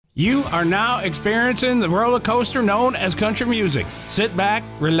You are now experiencing the roller coaster known as country music. Sit back,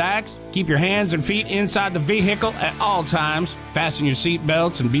 relax, keep your hands and feet inside the vehicle at all times, fasten your seat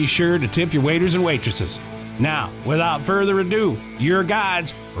belts, and be sure to tip your waiters and waitresses. Now, without further ado, your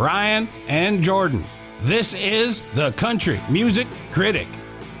guides, Ryan and Jordan. This is the Country Music Critic.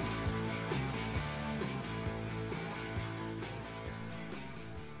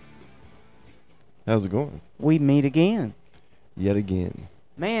 How's it going? We meet again. Yet again.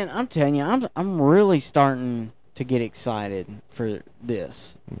 Man, I'm telling you, I'm really starting to get excited for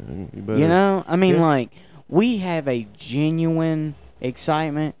this. You know? I mean, like, we have a genuine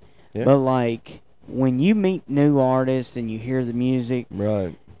excitement, but, like, when you meet new artists and you hear the music,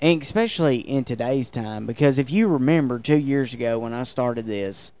 right, and especially in today's time, because if you remember 2 years ago when I started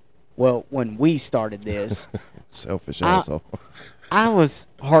this, well, when we started this, selfish asshole, I was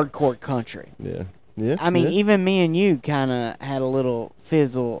hardcore country. Yeah. I mean, even me and you kind of had a little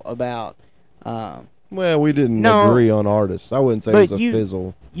fizzle about. Well, we didn't agree on artists. I wouldn't say it was a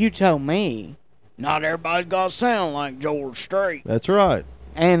fizzle. You told me, not everybody's got to sound like George Strait. That's right.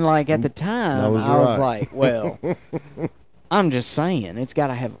 And, like, at the time, I was like, well, I'm just saying, it's got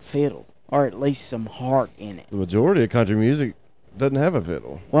to have a fiddle, or at least some heart in it. The majority of country music doesn't have a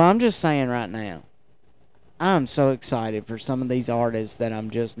fiddle. Well, I'm just saying right now, I'm so excited for some of these artists that I'm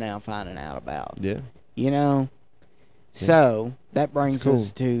just now finding out about. Yeah. You know? Yeah. So, that brings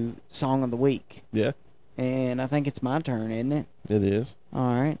us to Song of the Week. Yeah. And I think it's my turn, isn't it? It is.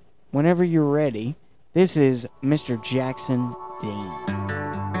 All right. Whenever you're ready, this is Mr. Jackson Dean.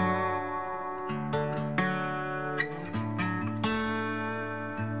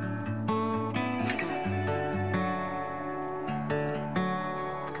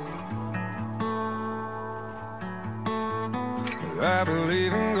 I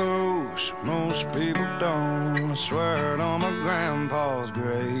believe in ghosts, most people don't. I swear it on my grandpa's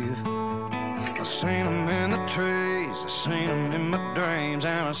grave. I seen them in the trees, I seen them in my dreams,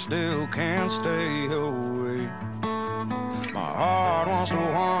 and I still can't stay away. My heart wants to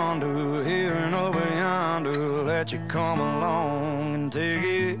wander here and over yonder, let you come along and take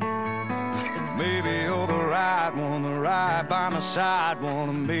it. Maybe you're the right one, the right by my side one,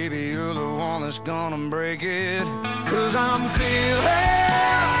 and maybe you're the one that's gonna break it. 'Cause I'm fearless,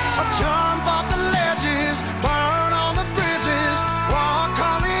 I jump off the ledges, burn on the bridges, walk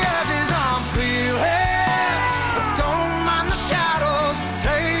on the edges. I'm fearless, I don't mind the shadows,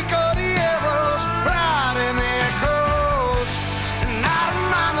 take all the arrows, ride in the echoes. And I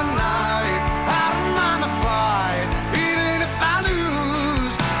don't mind the night, I don't mind the fight, even if I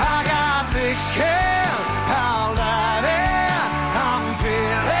lose, I got thick skin, I'll dive in. I'm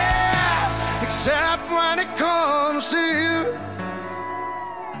fearless, except when it comes to you.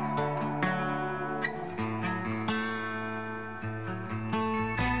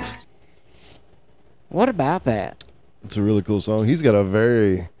 What about that? It's a really cool song. He's got a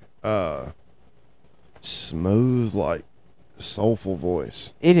very smooth, like, soulful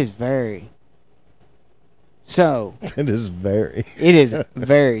voice. It is very. So. It is very. It is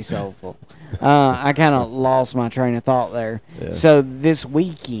very soulful. I kind of lost my train of thought there. Yeah. So this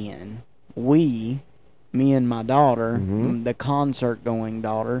weekend, me and my daughter, the concert-going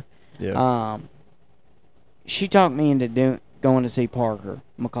daughter, she talked me into going to see Parker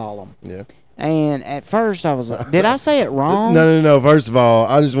McCollum. Yeah. And at first I was like, did I say it wrong? No. First of all,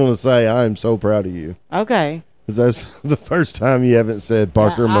 I just want to say I am so proud of you. Okay. Because that's the first time you haven't said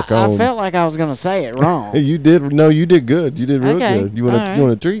Parker McCollum. I felt like I was going to say it wrong. You did. No, you did good. You did real good. You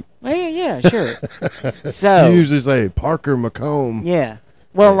want a treat? Yeah, sure. So you usually say Parker McCollum. Yeah.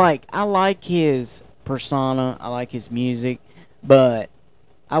 Well, like, I like his persona. I like his music. But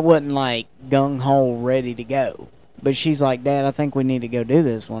I wasn't, like, gung-ho ready to go. But she's like, Dad, I think we need to go do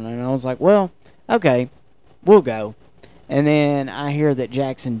this one. And I was like, well, okay, we'll go. And then I hear that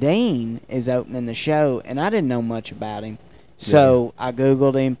Jackson Dean is opening the show, and I didn't know much about him. So I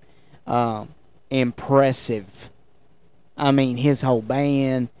Googled him. Impressive. I mean, his whole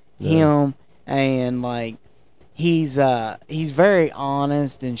band, him, and, like, he's very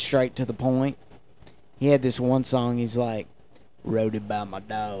honest and straight to the point. He had this one song, he's like, "Rode it by my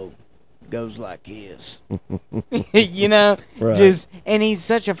dog. Goes like this." You know? Right. And he's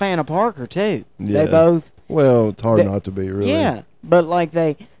such a fan of Parker, too. Yeah. They both... Well, it's hard not to be, really. Yeah, but, like,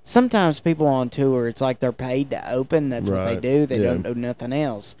 sometimes people on tour, it's like they're paid to open. That's what they do. They don't do nothing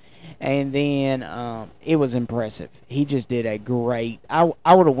else. And then it was impressive. He just did a great... I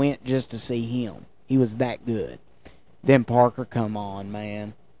would have went just to see him. He was that good. Then Parker come on,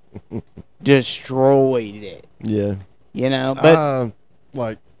 man. Destroyed it. Yeah. You know, but...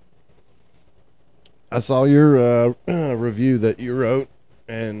 like, I saw your review that you wrote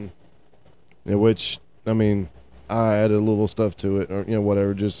and which I mean, I added a little stuff to it, or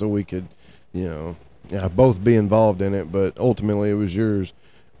whatever, just so we could, both be involved in it. But ultimately, it was yours.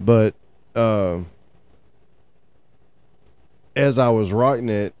 But as I was writing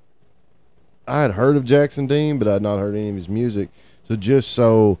it, I had heard of Jackson Dean, but I had not heard any of his music. So just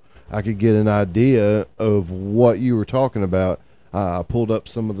so I could get an idea of what you were talking about, I pulled up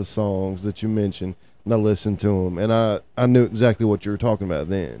some of the songs that you mentioned, and I listened to them, and I knew exactly what you were talking about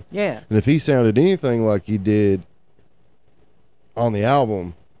then. Yeah. And if he sounded anything like he did on the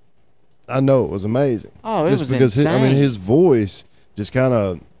album, I know it was amazing. Oh, it just was because insane. his voice just kind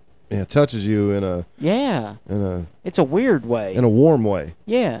of touches you in a it's a weird way, in a warm way.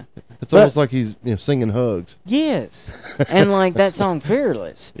 Yeah. It's almost like he's singing hugs. Yes. And like that song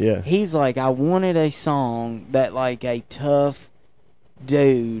Fearless. Yeah. He's like, I wanted a song that like a tough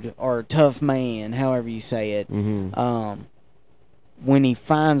dude or tough man, however you say it, when he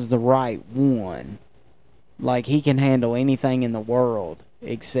finds the right one, like he can handle anything in the world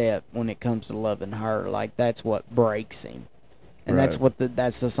except when it comes to loving her. Like that's what breaks him. And right.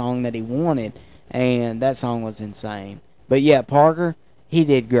 that's the song that he wanted, and that song was insane. But yeah, Parker, he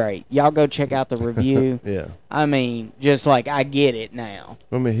did great. Y'all go check out the review. Yeah. I mean, just like I get it now.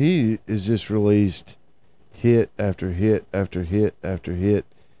 I mean, he has just released hit after hit after hit after hit.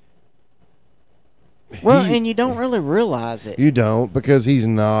 Well, and you don't really realize it. You don't, because he's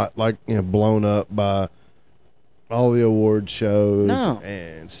not like blown up by all the award shows. No.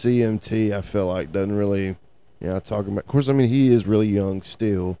 And CMT, I feel like doesn't really, talking about. Of course, I mean he is really young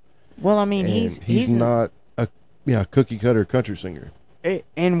still. Well, I mean he's not a cookie cutter country singer.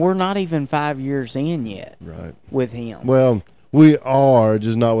 And we're not even 5 years in yet. Right. With him. Well, we are,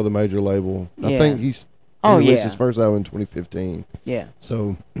 just not with a major label. Yeah. I think he released his first album in 2015. Yeah.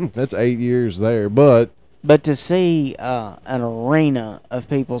 So that's 8 years there. But to see an arena of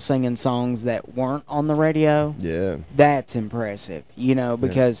people singing songs that weren't on the radio, that's impressive.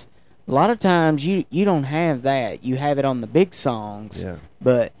 Because a lot of times you don't have that. You have it on the big songs. Yeah.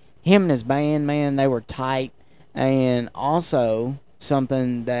 But him and his band, man, they were tight. And also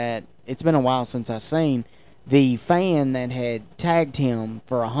something that it's been a while since I've seen, the fan that had tagged him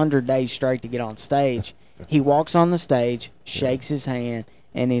for 100 days straight to get on stage, he walks on the stage, shakes his hand,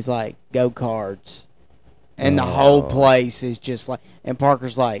 and he's like, "Go Cards." And the whole place is just like, and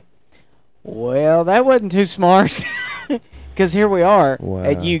Parker's like, well, that wasn't too smart. Because here we are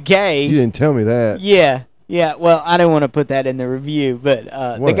at UK. You didn't tell me that. Yeah. Well, I didn't want to put that in the review, but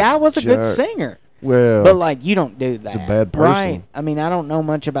the guy was a good singer. Well, but like, you don't do that. He's a bad person. Right? I mean, I don't know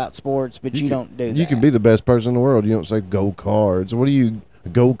much about sports, but you don't do that. You can be the best person in the world. You don't say "Go Cards." What are you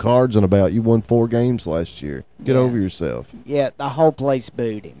 "Go Cards" on about? You won 4 games last year. Get over yourself. Yeah, the whole place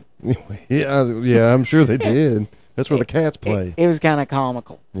booed him. Yeah, I'm sure they did. That's where the Cats play. It was kind of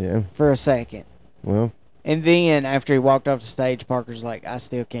comical. Yeah. For a second. Well. And then after he walked off the stage, Parker's like, I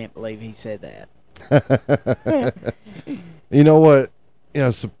still can't believe he said that. You know what?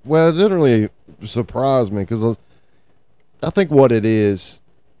 It didn't really surprise me, because I think what it is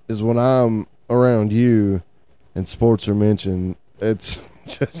when I'm around you and sports are mentioned, it's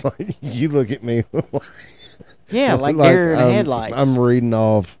just like you look at me like they're in headlights. I'm reading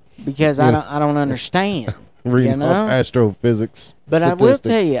off because I don't understand. Reading off astrophysics. But statistics. I will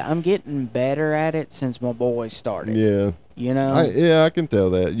tell you, I'm getting better at it since my boy started. Yeah. I can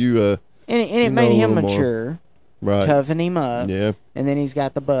tell that you. And it made him mature. Right. Toughen him up. Yeah. And then he's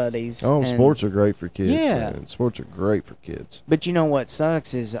got the buddies. Sports are great for kids. Yeah. Man. Sports are great for kids. But you know what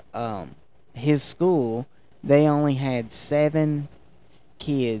sucks is his school, they only had 7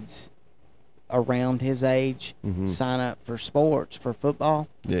 kids around his age sign up for sports, for football.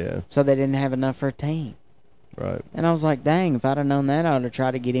 Yeah. So they didn't have enough for a team. Right. And I was like, dang, if I'd have known that, I would have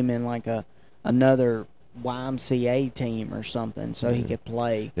tried to get him in like another YMCA team or something so he could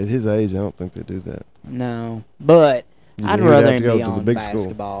play. At his age, I don't think they do that. No. But I'd rather him be on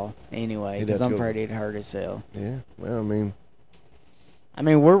basketball anyway, because I'm afraid he'd hurt himself. Yeah. Well, I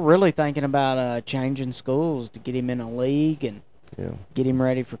mean, we're really thinking about changing schools to get him in a league and get him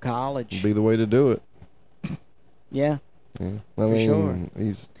ready for college. It'd be the way to do it. Yeah. For sure.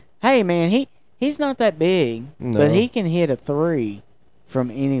 Hey, man, he's not that big, but he can hit a 3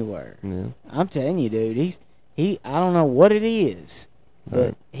 from anywhere. Yeah. I'm telling you, dude, I don't know what it is,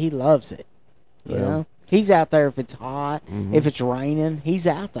 but he loves it. You know? He's out there if it's hot, if it's raining, he's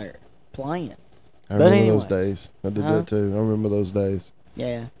out there playing. I remember those days. I did that too. I remember those days.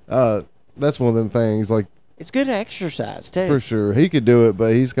 Yeah. That's one of them things, like, it's good exercise too. For sure. He could do it,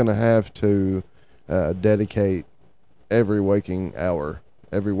 but he's going to have to dedicate every waking hour,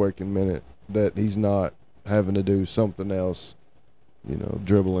 every waking minute that he's not having to do something else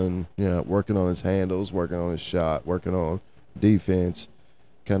dribbling, working on his handles, working on his shot, working on defense,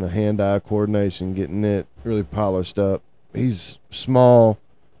 kind of hand-eye coordination, getting it really polished up. He's small,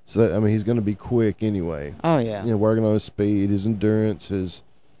 so that, he's going to be quick anyway. Oh, yeah. Working on his speed, his endurance, his,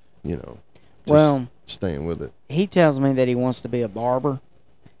 staying with it. He tells me that he wants to be a barber,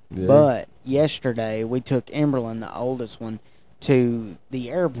 but yesterday we took Emberlyn, the oldest one, to the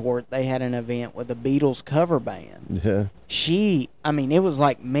airport. They had an event with a Beatles cover band. Yeah. It was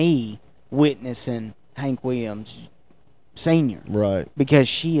like me witnessing Hank Williams Sr. Right. Because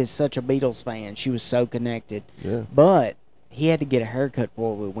she is such a Beatles fan. She was so connected. Yeah. But he had to get a haircut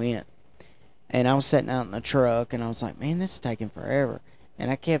before we went. And I was sitting out in the truck, and I was like, man, this is taking forever. And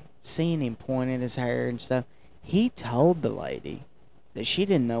I kept seeing him point at his hair and stuff. He told the lady that she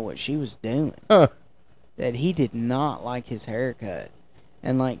didn't know what she was doing. Huh. That he did not like his haircut.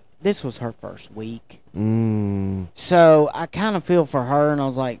 And, this was her first week. So I kind of feel for her, and I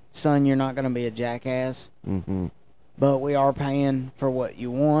was like, son, you're not going to be a jackass. Mm-hmm. But we are paying for what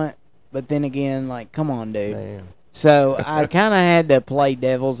you want. But then again, come on, dude. Man. So I kind of had to play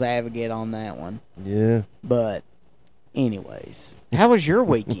devil's advocate on that one. Yeah. But anyways, how was your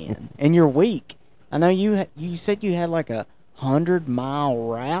weekend and your week? I know you said you had like a 100-mile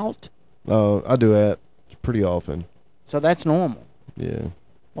route. Oh, I do that pretty often. So that's normal. Yeah.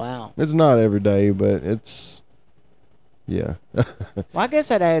 Wow. It's not every day, but it's, yeah. Well, I guess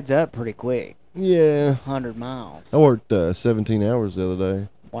that adds up pretty quick. Yeah. 100 miles. I worked 17 hours the other day.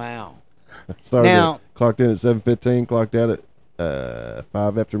 Wow. Clocked in at 7:15, clocked out at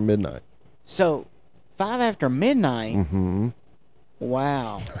 5 after midnight. So 5 after midnight? Mm-hmm.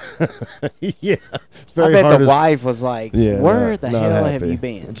 Wow. Yeah. It's very I bet hard the wife was like, where the hell have you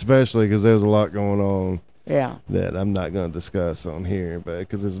been? Especially because there's a lot going on. Yeah. That I'm not going to discuss on here, but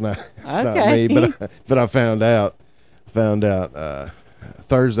because it's not Okay. me. But I found out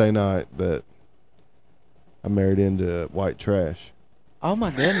Thursday night that I married into white trash. Oh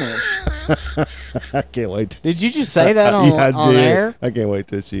my goodness. I can't wait. Did you just say that on, I on did. air? I can't wait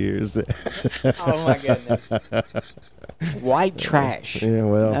till she hears it. Oh my goodness. White trash. Yeah,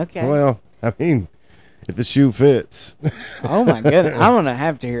 well. Okay. Well, I mean, if the shoe fits. Oh my goodness. I'm going to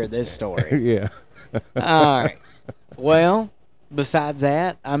have to hear this story. Yeah. All right. Well, besides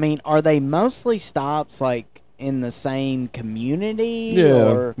that, are they mostly stops in the same community?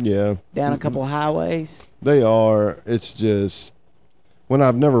 Yeah. Or yeah. down a couple highways? They are. It's just when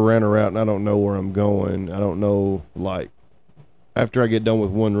I've never ran a route and I don't know where I'm going, I don't know, after I get done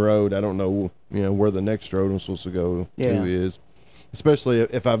with one road, I don't know, where the next road I'm supposed to go to is. Especially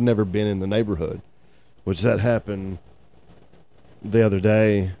if I've never been in the neighborhood, which that happened the other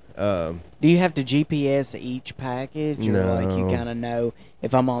day. Do you have to GPS each package? Or No. you kind of know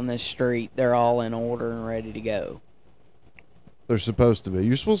if I'm on this street, they're all in order and ready to go? They're supposed to be.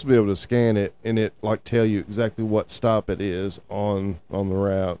 You're supposed to be able to scan it and it tell you exactly what stop it is on the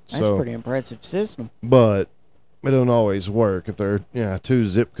route. That's a pretty impressive system. But it don't always work. If there are two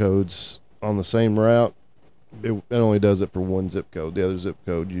zip codes on the same route, it only does it for one zip code. The other zip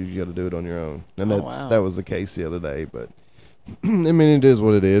code, you got to do it on your own. And that was the case the other day. But it is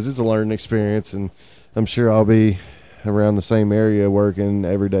what it is. It's a learning experience, and I'm sure I'll be around the same area working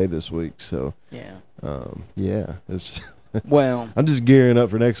every day this week. So yeah, it's. Well, I'm just gearing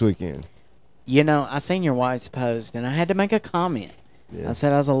up for next weekend. I seen your wife's post, and I had to make a comment. Yeah. I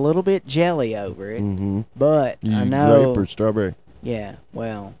said I was a little bit jelly over it, but I know. Grape or strawberry? Yeah,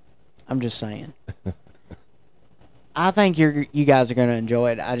 well, I'm just saying. I think you guys are going to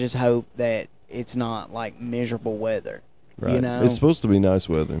enjoy it. I just hope that it's not miserable weather. Right. It's supposed to be nice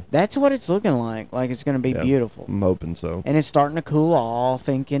weather. That's what it's looking like. Like it's going to be beautiful. I'm hoping so. And it's starting to cool off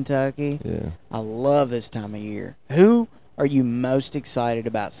in Kentucky. Yeah. I love this time of year. Who are you most excited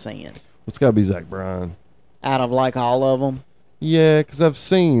about seeing? It's got to be Zach Bryan. Out of all of them? Yeah, because I've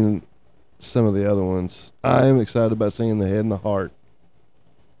seen some of the other ones. I am excited about seeing the Head and the Heart.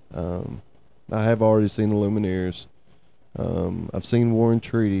 I have already seen the Lumineers. I've seen War and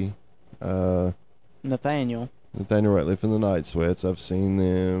Treaty. Nathaniel Rateliff and the Night Sweats. I've seen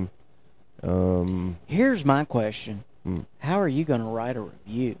them. Here's my question. How are you going to write a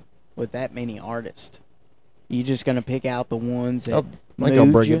review with that many artists? You just going to pick out the ones that I'll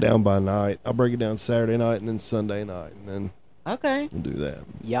break it down by night. I'll break it down Saturday night and then Sunday night, and then we'll do that.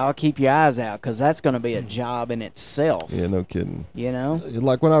 Y'all keep your eyes out, because that's going to be a job in itself. Yeah, no kidding.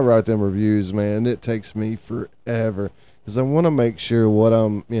 Like when I write them reviews, man, it takes me forever, because I want to make sure what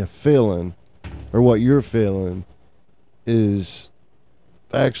I'm feeling or what you're feeling is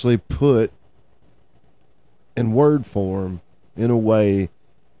actually put in word form in a way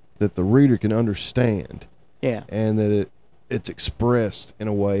that the reader can understand. Yeah. And that it's expressed in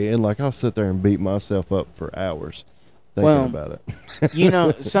a way, and like I'll sit there and beat myself up for hours thinking about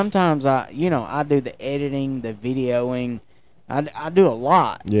it. Sometimes I do the editing, the videoing. I do a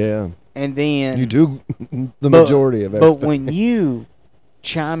lot. Yeah. And then You do the majority of everything. But when you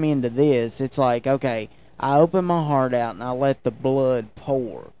chime into this, it's like, okay, I open my heart out and I let the blood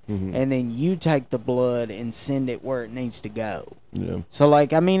pour. Mm-hmm. And then you take the blood and send it where it needs to go. Yeah. So,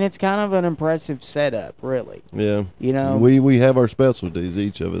 like, I mean, it's kind of an impressive setup, really. Yeah. You we have our specialties,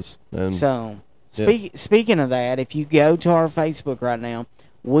 each of us. And so, speaking of that, if you go to our Facebook right now,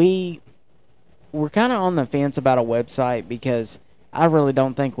 we're kind of on the fence about a website because I really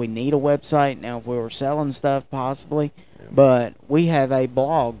don't think we need a website. Now, if we were selling stuff, possibly. But we have a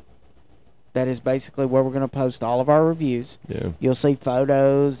blog that is basically where we're going to post all of our reviews. Yeah. You'll see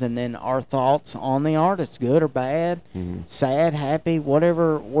photos and then our thoughts on the artist, good or bad, sad, happy,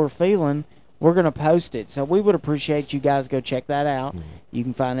 whatever we're feeling, we're going to post it. So we would appreciate you guys go check that out. You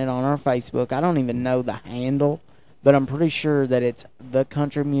can find it on our Facebook. I don't even know the handle, but I'm pretty sure that it's the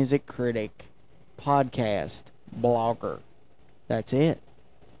Country Music Critic Podcast Blogger. That's it.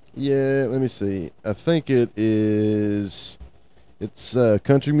 Yeah, let me see. I think it is. It's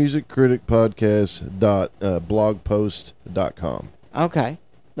Country Music Critic Podcast blogpost.com. Okay,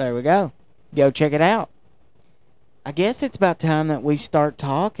 there we go. Go check it out. I guess it's about time that we start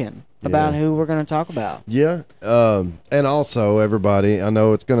talking about who we're going to talk about. Yeah, and also everybody, I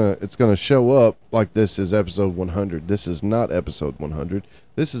know it's gonna show up like this is episode 100. This is not episode 100.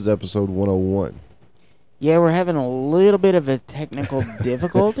 This is episode 101. Yeah, we're having a little bit of a technical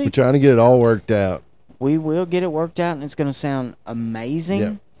difficulty. We're trying to get it all worked out. We will get it worked out, and it's going to sound amazing.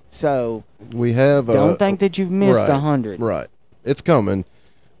 Yeah. So we have. Don't think that you've missed 100. Right, it's coming.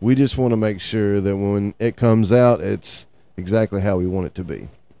 We just want to make sure that when it comes out, it's exactly how we want it to be.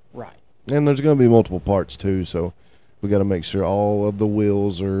 Right. And there's going to be multiple parts too, so we got to make sure all of the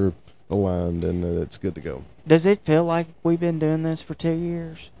wheels are aligned and that it's good to go. Does it feel like we've been doing this for 2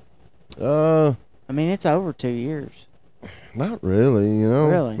 years? I mean, it's over 2 years. Not really,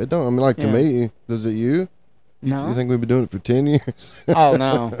 Really? It don't. I mean, to me, does it you? No. You think we've been doing it for 10 years? Oh,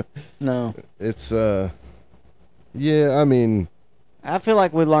 no. It's, yeah, I mean. I feel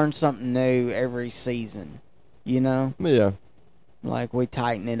like we learn something new every season, Yeah. Like we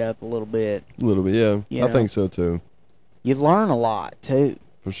tighten it up a little bit. A little bit, yeah. You I know? think so, too. You learn a lot, too.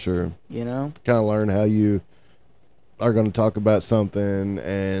 For sure. Kind of learn how you are going to talk about something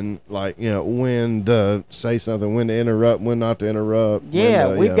and, when to say something, when to interrupt, when not to interrupt.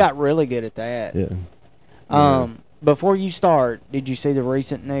 Yeah, we've got really good at that. Yeah. Before you start, did you see the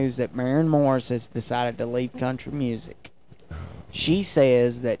recent news that Maren Morris has decided to leave country music? She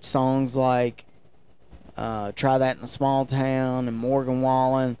says that songs like Try That in a Small Town and Morgan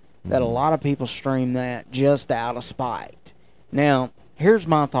Wallen, that a lot of people stream that just out of spite. Now, here's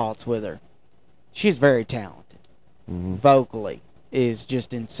my thoughts with her. She's very talented. Vocally is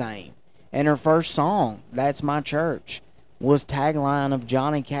just insane. And her first song, That's My Church, was tagline of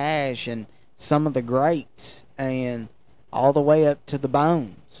Johnny Cash and some of the greats and all the way up to the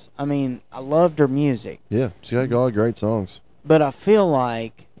Bones. I mean, I loved her music. Yeah, she got a lot of great songs. But I feel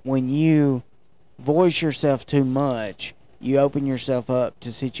like when you voice yourself too much, you open yourself up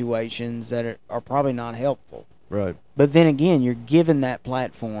to situations that are probably not helpful. Right. But then again, you're given that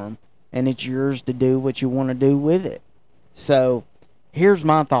platform, and it's yours to do what you want to do with it. So, here's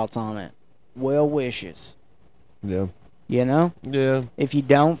my thoughts on it. Well wishes. Yeah. Yeah. If you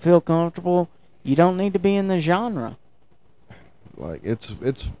don't feel comfortable, you don't need to be in the genre. Like, it's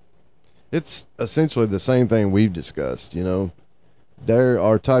essentially the same thing we've discussed, There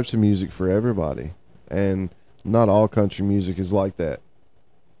are types of music for everybody, and not all country music is like that.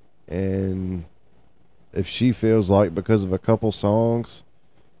 And if she feels like because of a couple songs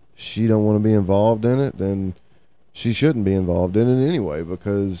she don't want to be involved in it, then she shouldn't be involved in it anyway,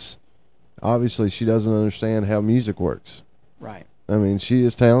 because obviously she doesn't understand how music works. Right. I mean, she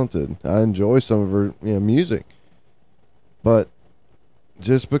is talented. I enjoy some of her music. But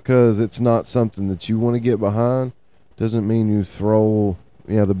just because it's not something that you want to get behind doesn't mean you throw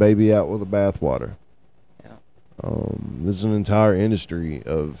the baby out with the bathwater. Yeah. There's an entire industry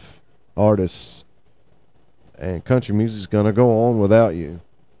of artists, and country music's going to go on without you.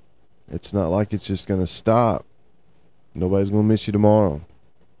 It's not like it's just going to stop. Nobody's going to miss you tomorrow.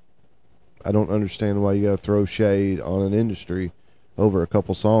 I don't understand why you got to throw shade on an industry over a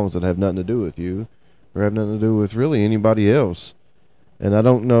couple songs that have nothing to do with you or have nothing to do with really anybody else. And I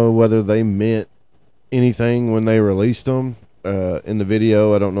don't know whether they meant anything when they released them in the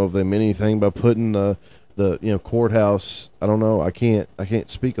video. I don't know if they meant anything by putting the courthouse. I don't know. I can't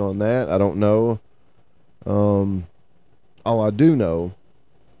speak on that. I don't know. all I do know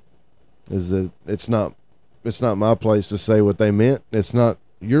is that it's not my place to say what they meant. It's not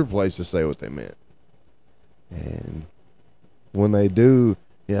your place to say what they meant. And when they do,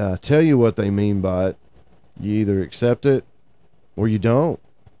 tell you what they mean by it, you either accept it or you don't.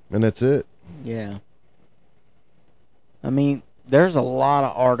 And that's it. Yeah. I mean, there's a lot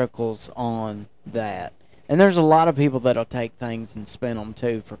of articles on that. And there's a lot of people that'll take things and spin them,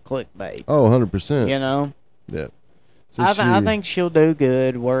 too, for clickbait. Oh, 100%. You know? Yeah. So I think she'll do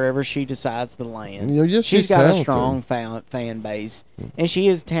good wherever she decides to land. She's got talented. a strong fan base, and she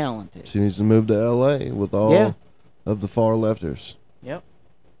is talented. She needs to move to L.A. with all of the far lefters. Yep.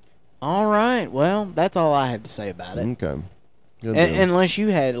 All right. Well, that's all I have to say about it. Okay. Unless you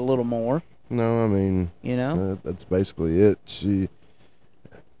had a little more. No, I mean, that's basically it.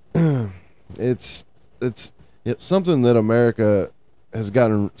 It's something that America has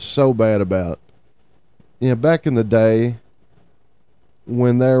gotten so bad about. Back in the day,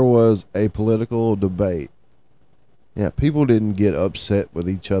 when there was a political debate, people didn't get upset with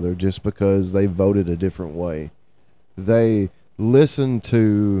each other just because they voted a different way. They listened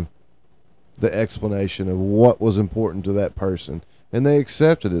to the explanation of what was important to that person, and they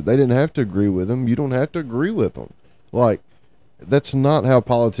accepted it. They didn't have to agree with them. You don't have to agree with them. Like, that's not how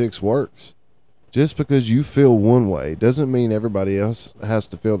politics works. Just because you feel one way doesn't mean everybody else has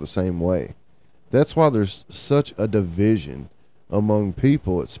to feel the same way. That's why there's such a division among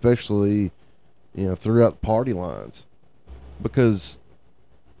people, especially, throughout party lines. Because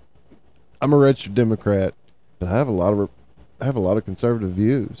I'm a registered Democrat, but I have a lot of conservative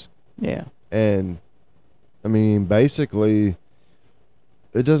views. Yeah. And I mean, basically,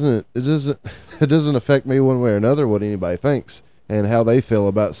 it doesn't affect me one way or another what anybody thinks and how they feel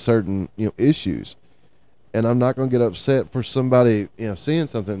about certain issues. And I'm not going to get upset for somebody seeing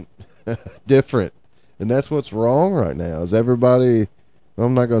something different. And that's what's wrong right now. Is everybody?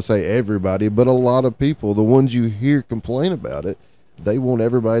 I'm not going to say everybody, but a lot of people, the ones you hear complain about it, they want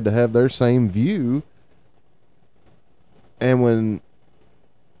everybody to have their same view. And when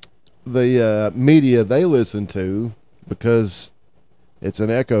the media they listen to, because it's an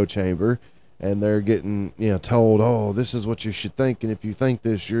echo chamber, and they're getting told, oh, this is what you should think, and if you think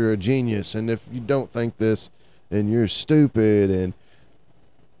this, you're a genius, and if you don't think this, then you're stupid. And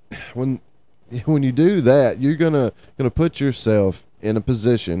when you do that, you're gonna put yourself in a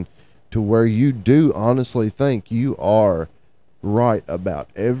position to where you do honestly think you are right about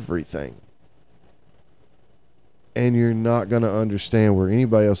everything, and you're not going to understand where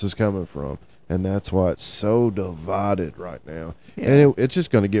anybody else is coming from. And that's why it's so divided right now. Yeah. And it's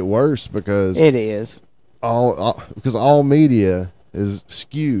just going to get worse because it is because all media is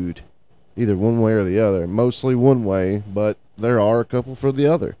skewed either one way or the other. Mostly one way, but there are a couple for the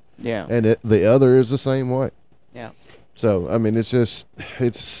other. Yeah. And the other is the same way. Yeah. So, I mean, it's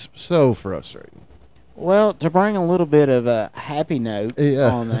so frustrating. Well, to bring a little bit of a happy note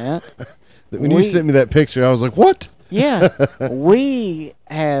on that. When you sent me that picture, I was like, what? Yeah. We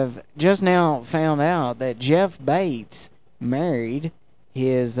have just now found out that Jeff Bates married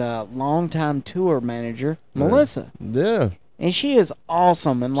his longtime tour manager, Melissa. Yeah. And she is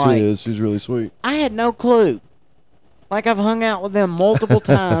awesome. And she is. She's really sweet. I had no clue. Like, I've hung out with them multiple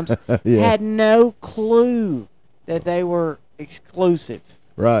times. Had no clue that they were exclusive.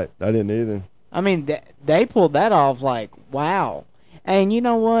 Right. I didn't either. I mean, they pulled that off like, wow. And you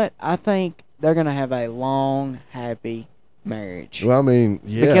know what? I think they're going to have a long, happy marriage. Well, I mean,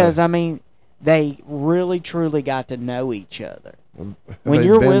 yeah. Because, I mean, they really, truly got to know each other. When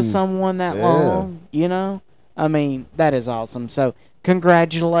you're with someone that long, I mean, that is awesome. So,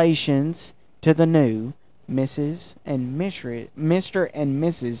 congratulations to the new Mrs. and Mr. and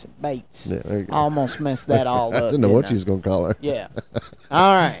Mrs. Bates. Yeah, there you go. I almost messed that all up. I didn't know what you was going to call her. Yeah.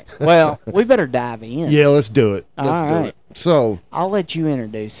 All right. Well, we better dive in. Yeah, let's do it. Let's do it. So, I'll let you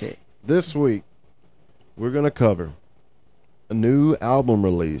introduce it. This week, we're going to cover a new album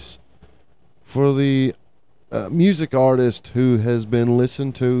release for the music artist who has been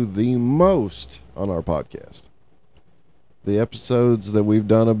listened to the most on our podcast. The episodes that we've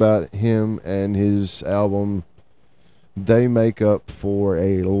done about him and his album, they make up for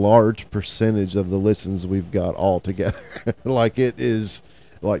a large percentage of the listens we've got all together. Like, it is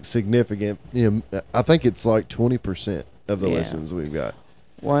like significant. I think it's like 20% of the listens we've got.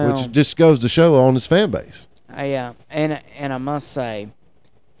 Well, which just goes to show on his fan base. Yeah, and I must say,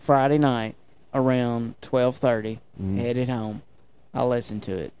 Friday night around 12:30, headed home, I listened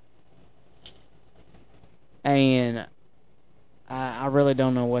to it, and I really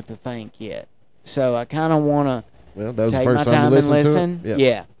don't know what to think yet. So I kind of want to take my time and listen.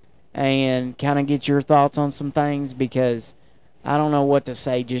 Yeah. and kind of get your thoughts on some things because I don't know what to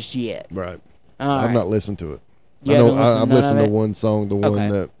say just yet. Right. All I've right. not listened to it. You I know haven't listened I've to none listened of to it? one song, the Okay. one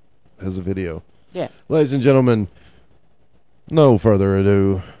that has a video. Yeah. Ladies and gentlemen, no further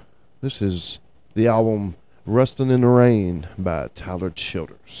ado. This is the album Rustin' in the Rain by Tyler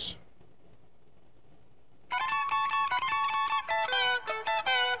Childers.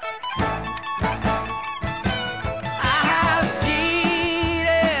 I have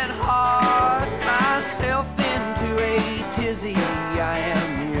cheated hard myself into a tizzy. I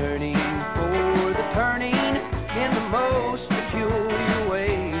am yearning for the turning in the most peculiar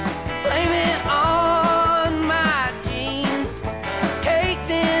way. Blame it on my genes, caked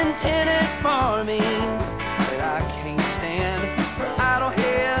in tenant farming. But I can't stand for idle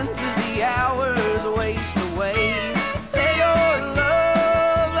hands as the hours waste away. Let your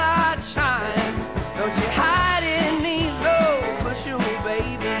love light shine. Don't you hide in these low bushel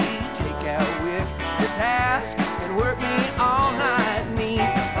babies. Take out with the task and work me all night neath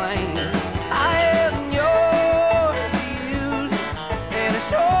the flame. I am yours to use, and I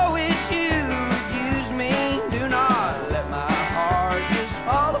sure wish you would use me. Do not let my heart just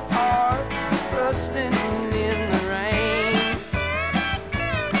fall apart, rusting in the rain.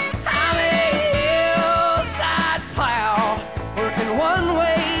 I'm a hillside plow, working one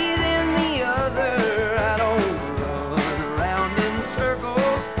way then the other. I don't run around in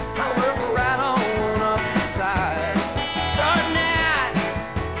circles, I work right on up the side. Starting at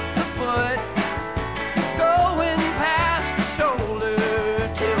the foot, going past the shoulder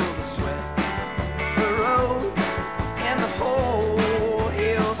till the sweat corrodes and the whole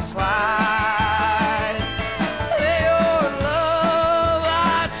hill slides. Let your love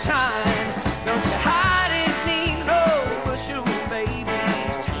light shine. Don't you hide it neath no bushel, baby.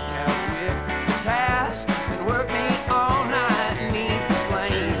 Take out with the task and work me all night neath the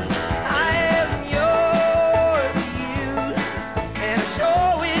flame. I am yours to use, and I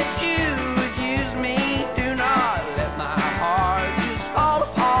sure wish you would use me. Do not let my heart just fall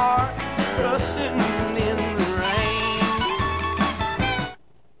apart, rusting in the rain.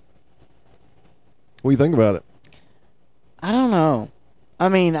 What do you think about it? I don't know. I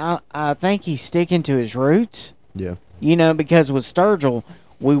mean, I think he's sticking to his roots. Yeah. You know, because with Sturgill,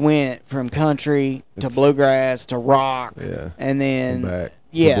 we went from country to bluegrass to rock. Yeah. And then, Back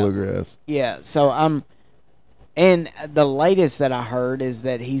yeah. to bluegrass. Yeah. So and the latest that I heard is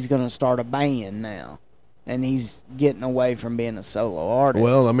that he's going to start a band now. And he's getting away from being a solo artist.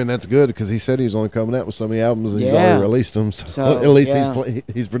 Well, I mean, that's good because he said he was only coming out with so many albums and he's Yeah. already released them. So, So, at least yeah.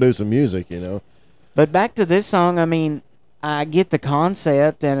 he's producing music, you know. But back to this song, I mean, I get the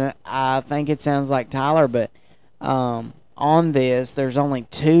concept, and I think it sounds like Tyler, but on this, there's only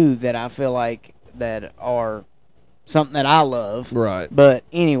two that I feel like that are something that I love. Right. But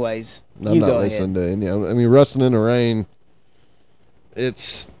anyways, I'm you not go listening ahead. to any. I mean, Rustin' in the Rain.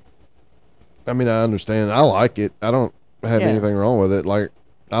 I mean, I understand. I like it. I don't have Yeah. anything wrong with it. Like,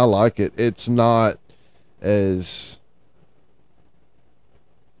 I like it. It's not as.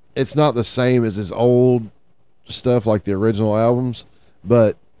 It's not the same as his old stuff, like the original albums,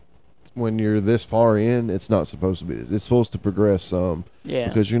 but when you're this far in, it's not supposed to be. It's supposed to progress some, Yeah.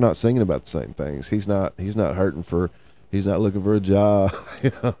 because you're not singing about the same things. He's not hurting for. He's not looking for a job.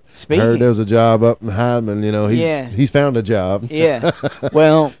 You know, Speaking- heard there was a job up in Hyman. You know, he's found a job. Yeah.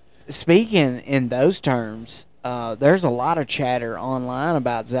 Well, speaking in those terms, there's a lot of chatter online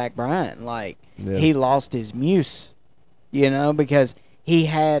about Zach Bryan. Like, Yeah. he lost his muse, you know, because he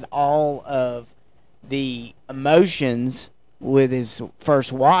had all of the emotions with his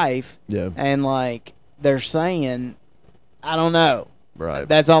first wife. Yeah. And, like, they're saying, I don't know. Right.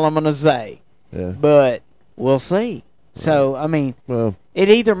 That's all I'm going to say. Yeah. But we'll see. So, I mean, Well, it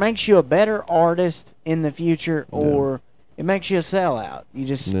either makes you a better artist in the future or it makes you a sellout. You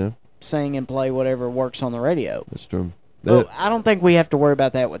just yeah, sing and play whatever works on the radio. that's true. But I don't think we have to worry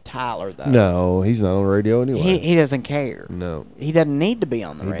about that with Tyler, though. No, he's not on the radio anyway. He doesn't care. No, He doesn't need to be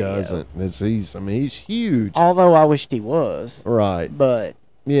on the he radio. doesn't. He's huge. Although I wished he was. Right. But,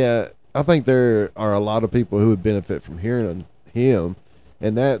 Yeah, I think there are a lot of people who would benefit from hearing him,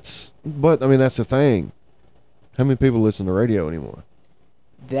 and that's the thing. How many people listen to radio anymore?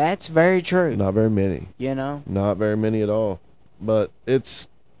 that's very true. Not very many. You know? Not very many at all. But it's,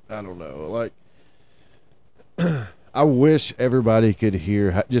 I don't know, like, I wish everybody could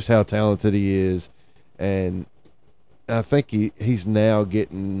hear just how talented he is, and I think he's now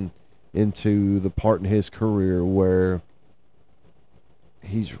getting into the part in his career where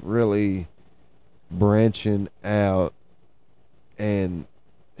he's really branching out, and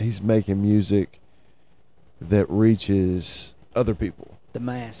he's making music that reaches other people. the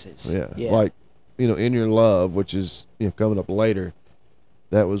masses. Yeah. Like, In Your Love, which is coming up later,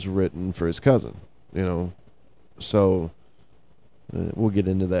 that was written for his cousin. So we'll get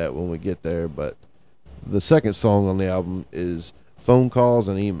into that when we get there. But the second song on the album is Phone Calls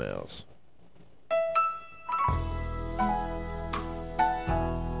and Emails.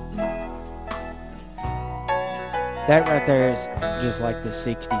 That right there is just like the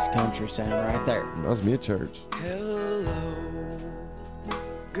 60s country sound right there. Reminds me of church. Hello,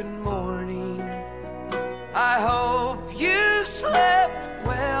 good morning. I hope you slept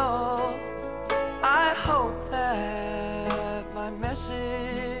well. I hope that my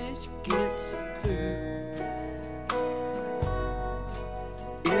message gets through.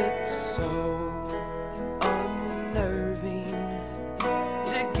 It's so unnerving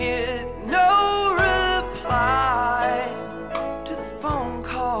to get no reply to the phone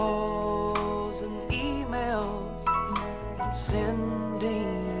calls and emails I'm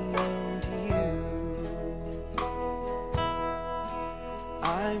sending to you.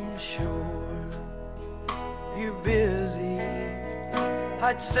 I'm sure you're busy.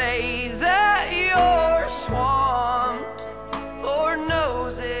 I'd say that you're swamped. Lord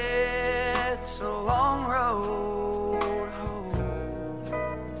knows it's a long road home.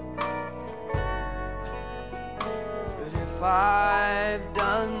 But if I've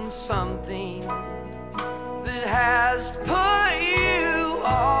done something that has put you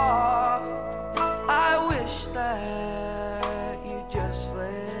off, I wish that you just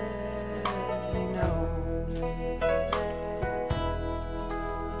let me know.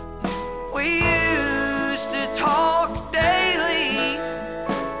 We used to talk daily.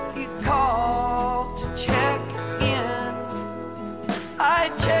 You called to check in. I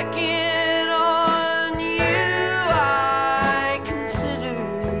check in on you. I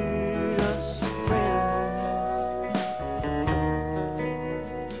considered us friends.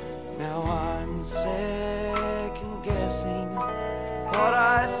 Now I'm second guessing what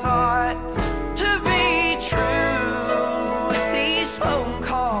I thought to be true with these phone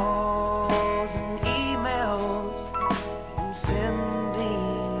calls and emails I'm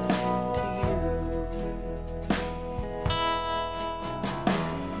sending to you.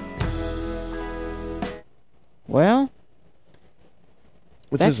 Well,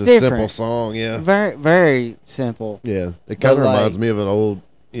 It's That's just a simple different. song, yeah. very, very simple. Yeah. It kind of But, reminds like- me of an old,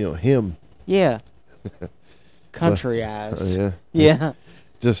 hymn. Yeah. Country eyes. Yeah. Yeah.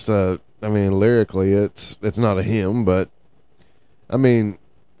 Just lyrically it's not a hymn, but I mean,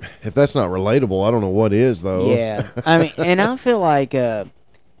 if that's not relatable, I don't know what is though. Yeah. I mean, and I feel like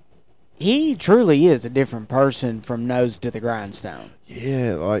he truly is a different person from Nose to the Grindstone.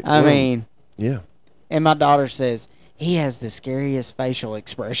 Yeah, like I mean, yeah. and my daughter says he has the scariest facial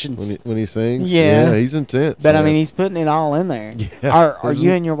expressions. When he sings, Yeah. he's intense. But I man. mean, he's putting it all in there. Yeah. Are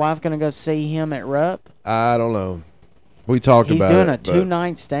you and your wife going to go see him at Rupp? I don't know. We talked He's about doing it. a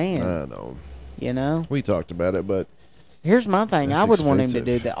 2-night stand. I know. You know? We talked about it, but Here's my thing. That's I would want him to expensive.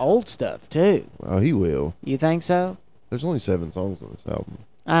 do the old stuff, too. he will. You think so? There's only 7 songs on this album.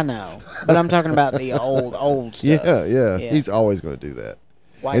 I know. But I'm talking about the old stuff. Yeah. Yeah. He's always going to do that.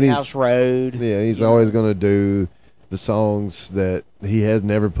 White and he's- House Road. Yeah, he's you always know. going to do the songs that he has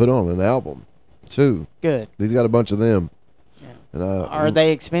never put on an album, too. Good. He's got a bunch of them. Yeah. And Are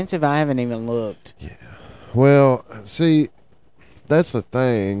they expensive? I haven't even looked. Well, see, that's the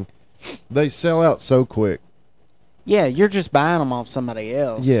thing. They sell out so quick. Yeah, you're just buying them off somebody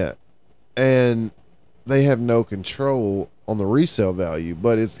else. Yeah. And they have no control on the resale value.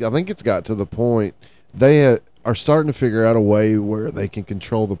 But I think it's got to the point they are starting to figure out a way where they can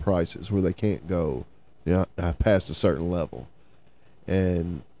control the prices, where they can't go past a certain level.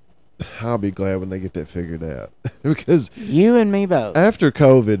 And I'll be glad when they get that figured out. Because You and me both. after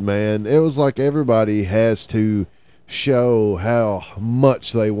COVID, man, it was like everybody has to show how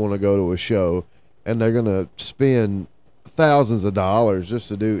much they want to go to a show, and they're going to spend thousands of dollars just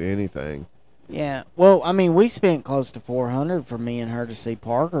to do anything. Yeah. Well, I mean, we spent close to $400 for me and her to see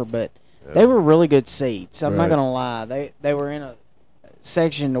Parker, but they were really good seats. I'm not Right. going to lie. They were in a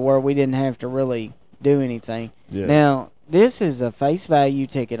section to where we didn't have to really do anything. Yeah. Now, this is a face value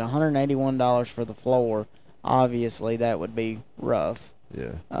ticket, $181 for the floor. Obviously, that would be rough.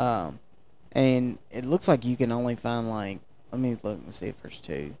 Yeah. And it looks like you can only find let me look and see if there's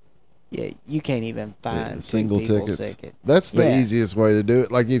 2. Yeah, you can't even find Yeah, 2 single people's tickets. ticket. That's the Yeah. easiest way to do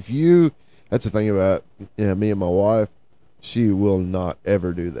it. Like that's the thing about me and my wife. She will not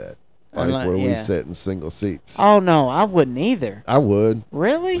ever do that. Like Unless- where we yeah. sit in single seats. Oh, no, I wouldn't either. I would.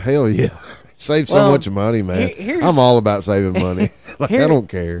 Really? Hell yeah. Save so Well, much money, man. here's- I'm all about saving money. Like I Here- don't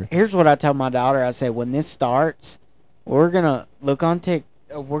care. Here's what I tell my daughter. I say, when this starts, We're gonna look on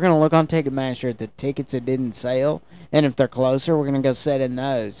Ticketmaster at the tickets that didn't sell, and if they're closer, we're gonna go sit in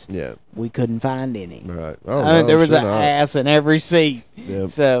those. Yeah. We couldn't find any. Right. I mean, there was sure an not. ass in every seat. Yep.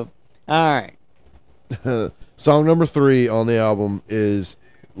 So, all right. Song number 3 on the album is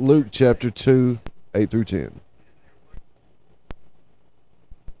Luke chapter 2, 8 through 10.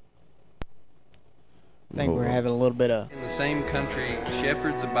 I think we're having a little bit of. In the same country,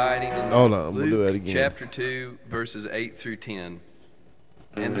 shepherds abiding in Hold on, Luke we'll do that again. chapter 2, verses 8 through 10.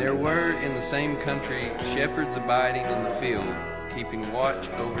 And there were in the same country shepherds abiding in the field, keeping watch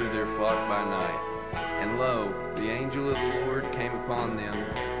over their flock by night. And lo, the angel of the Lord came upon them,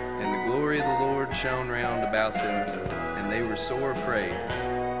 and the glory of the Lord shone round about them, and they were sore afraid.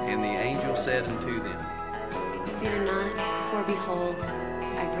 And the angel said unto them, Fear not, for behold,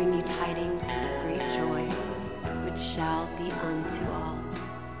 I bring you tidings of great joy, which shall be unto all.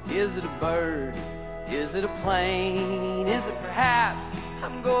 Is it a bird? Is it a plane? Is it perhaps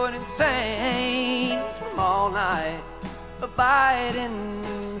I'm going insane from all night abide in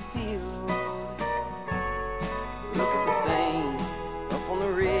the field? Look at the thing up on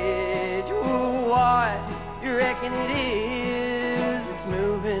the ridge. Ooh, what you reckon it is? It's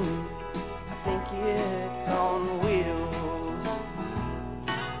moving. I think it's on wheels.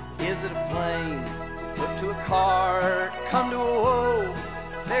 Is it a flame put to a cart? Come to a woe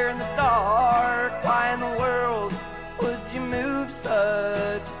there in the dark. Why in the world would you move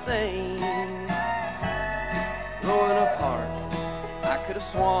such a thing? Low enough heart, I could have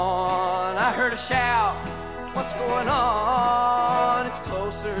sworn I heard a shout. What's going on? It's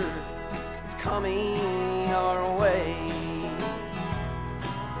closer, it's coming our way.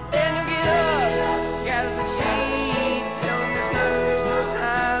 And you'll get up, gather the sheep, tell them there's no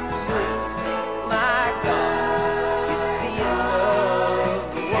time to sleep. My God, it's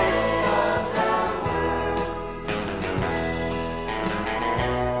the end of the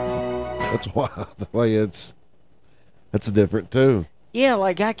world. That's wild. The way that's different too. Yeah,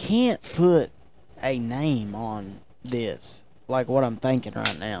 like I can't put a name on this, like what I'm thinking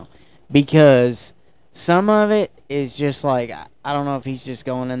right now, because some of it is just like, I don't know if he's just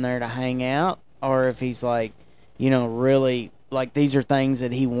going in there to hang out, or if he's like, really, like these are things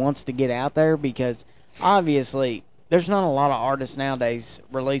that he wants to get out there, because obviously there's not a lot of artists nowadays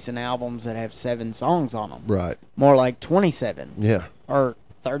releasing albums that have 7 songs on them. Right. More like 27. Yeah. Or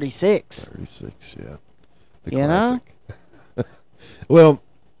 36. 36, yeah. The You know? classic. Well,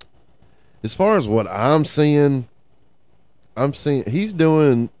 as far as what I'm seeing he's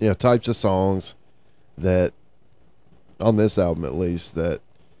doing types of songs that on this album at least that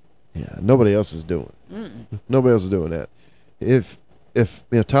nobody else is doing. Nobody else is doing that. If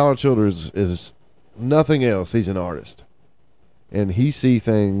Tyler Childers is nothing else, he's an artist, and he sees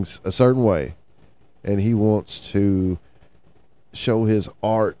things a certain way, and he wants to show his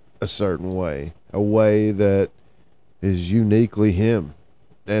art a certain way, a way that is uniquely him.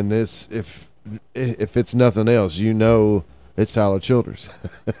 And this, if it's nothing else, it's Tyler Childers.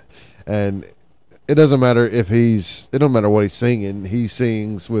 And it doesn't matter it don't matter what he's singing. He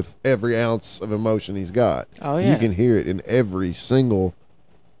sings with every ounce of emotion he's got. Oh, yeah. You can hear it in every single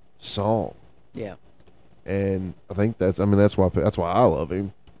song. Yeah. And I think that's why I love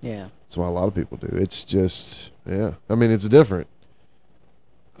him. Yeah. That's why a lot of people do. It's just, it's different.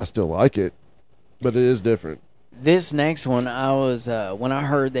 I still like it, but it is different. This next one, I was when I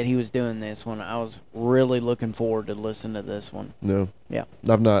heard that he was doing this one, I was really looking forward to listening to this one. No. Yeah.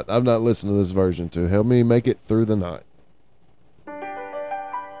 I've not listened to this version to help me make it through the night.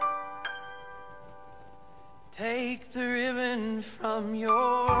 Take the ribbon from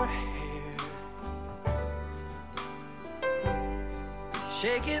your hair,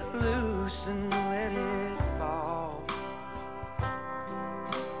 shake it loose and let it fall,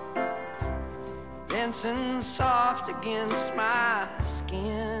 dancing soft against my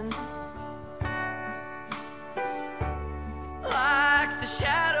skin, like the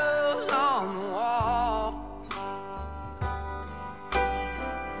shadows on the wall.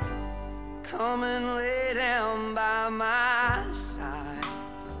 Come and lay down by my side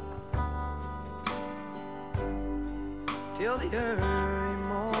till the early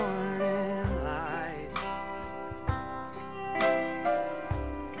morning light.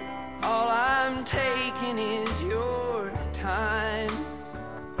 All I'm taking is your time.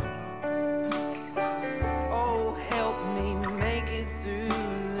 Oh, help me make it through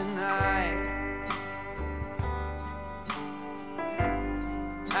the night.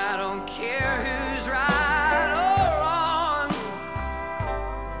 I don't care who's right or wrong,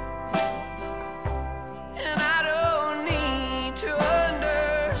 and I don't need to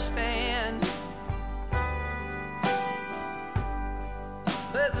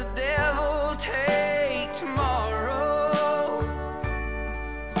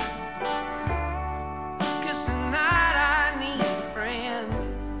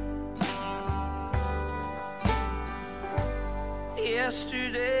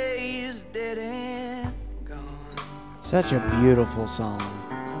Yesterday is dead and gone, Such a beautiful song.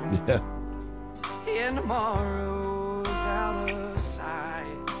 Yeah. and tomorrow's out of sight.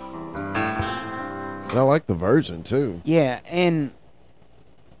 And I like the version too. Yeah, and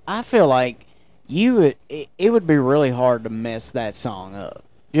I feel like it would be really hard to mess that song up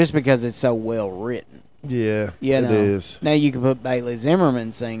just because it's so well written. Yeah, You know? it is. Now you could put Bailey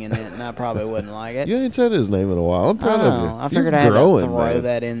Zimmerman singing it, and I probably wouldn't like it. You ain't said his name in a while. I'm I proud don't of you. know. I figured You're I had growing, to throw man.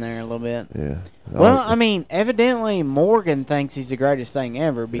 that in there a little bit. Yeah. Well, like I mean, evidently Morgan thinks he's the greatest thing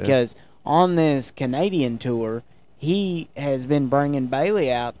ever because on this Canadian tour, he has been bringing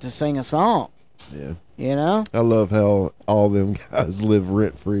Bailey out to sing a song. Yeah. You know? I love how all them guys live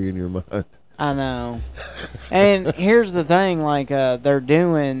rent free in your mind. I know. And here's the thing, like, they're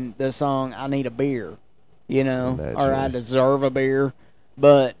doing the song I Need a Beer, you know, or I Deserve a Beer.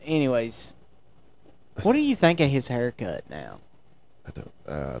 But anyways, what do you think of his haircut now?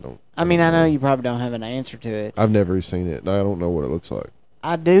 I mean, I know you probably don't have an answer to it. I've never seen it. I don't know what it looks like.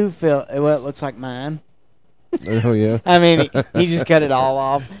 I do feel, well, it looks like mine. Oh, yeah? I mean, he just cut it all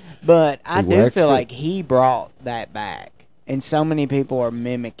off. But I He do waxed feel it? like he brought that back. And so many people are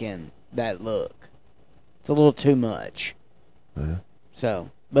mimicking that look. It's a little too much. Yeah.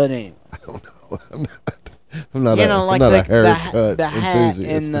 So, but anyway. I don't know. I'm not You a, know, like I'm not a the haircut hat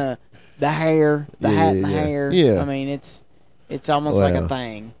enthusiast. and the hair, the hat and the hair. Yeah. I mean, it's almost like a Well,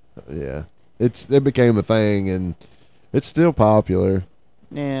 thing. Yeah. It became a thing, and it's still popular,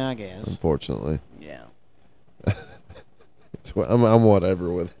 Yeah, I guess. unfortunately. Yeah. I'm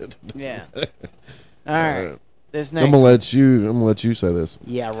whatever with it. Yeah. All right. This next I'm gonna let you say this.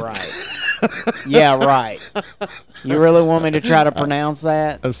 Yeah, right. Yeah, right. You really want me to try to pronounce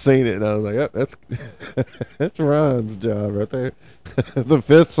that? I've seen it, and I was like, oh, that's Ryan's job right there. The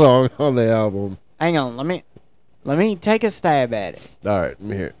 5th song on the album. Hang on, let me take a stab at it. All right, let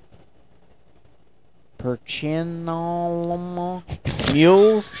me hear it. Perchinolama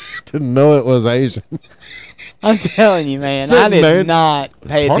mules. Didn't know it was Asian. I'm telling you, man, Said I did man. not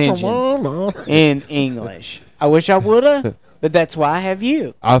pay attention in English. I wish I would have, but that's why I have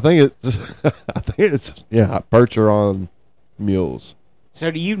you. I think it's percher on mules.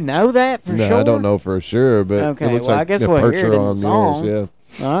 So do you know that for No, sure? I don't know for sure, but Okay, it looks well, I like guess a we'll hear percher it in on the song. mules.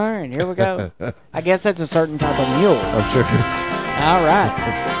 Yeah, All right, here we go. I guess that's a certain type of mule. I'm sure. All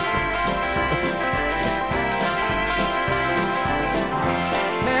right.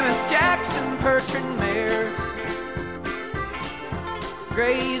 Mammoth Jackson, perch and mares,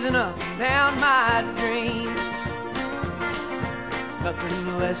 grazing up and down my dreams.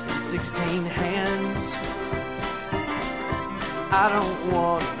 Nothing less than 16 hands. I don't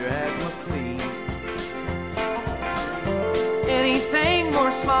want to drag my feet. Anything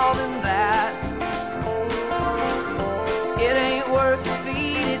more small than that, it ain't worth the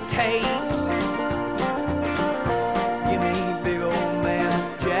feed it takes. Give me big old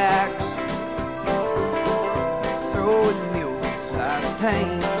Mammoth Jacks, throwing mule-sized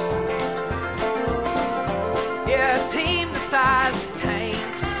tanks. Yeah, a team the size of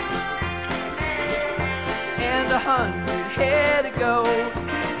tanks, and 100 head to go.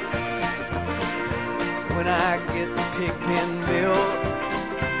 When I get the pigpen built,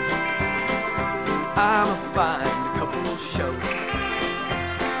 I'ma find a couple of shows,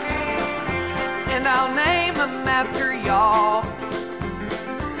 and I'll name them after y'all,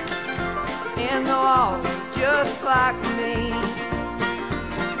 and they'll all be just like me,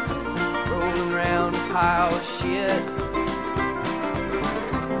 rolling around a pile of shit,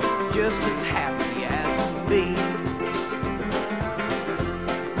 just as happy as can be.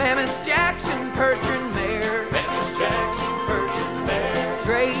 Mammoth Jackson, perch and mare, Mammoth Jackson, perch and mare,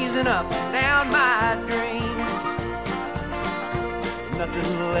 grazing up and down my dreams.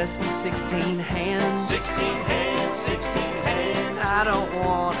 Nothing less than 16 hands. 16 hands, 16 hands. I don't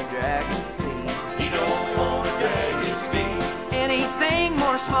want to drag his feet. He don't want to drag his feet. Anything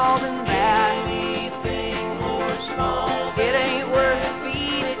more small than that, anything more small, it ain't worth the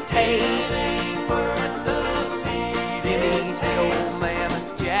feed it takes. It ain't worth the feed it takes.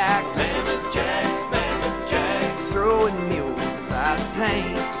 Mammoth Jacks, Mammoth Jacks, Mammoth Jacks, throwing mule-sized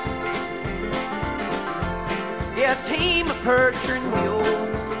tanks. Yeah, a team of perching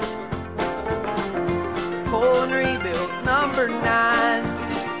mules, pulling rebuilt number 9s,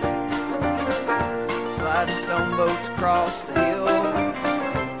 sliding stone boats across the hill,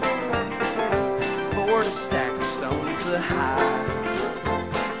 poured a stack of stones a high.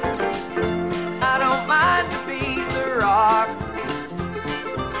 I don't mind to beat the rock,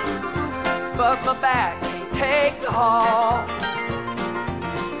 but my back can't take the haul.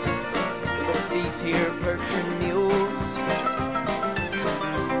 But these here perching mules,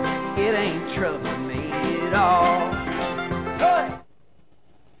 it ain't troubling me at all.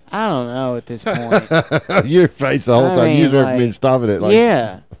 I don't know at this point. Your face the whole I time. mean, You was ready for like, me to stop it at like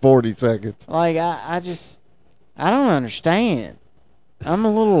yeah. 40 seconds. Like, I don't understand. I'm a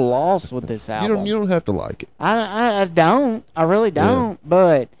little lost with this album. You don't have to like it. I don't. I really don't.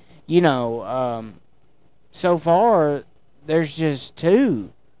 But, so far, there's just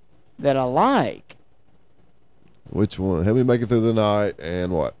two that I like. Which one? Help Me Make It Through the Night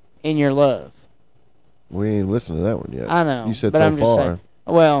and what? In Your Love. We ain't listened to that one yet. I know. You said but so I'm just far. saying,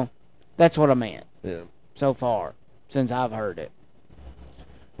 well, that's what I meant. Yeah. So far, since I've heard it.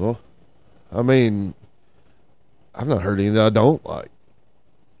 Well, I mean, I've not heard anything that I don't like.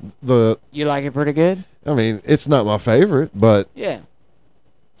 You like it pretty good? I mean, it's not my favorite, but Yeah.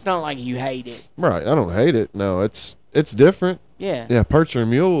 It's not like you hate it. right, I don't hate it. No, it's different. Yeah. Yeah, Percher and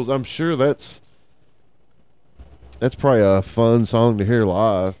Mules. I'm sure that's probably a fun song to hear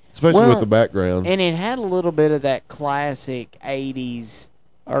live, especially with the background. And it had a little bit of that classic 80s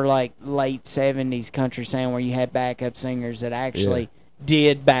or like late 70s country sound where you had backup singers that actually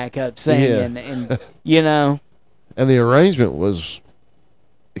did backup singing and And the arrangement was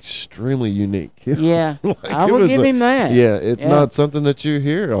extremely unique. Yeah. Like, I would give him that. Yeah, it's not something that you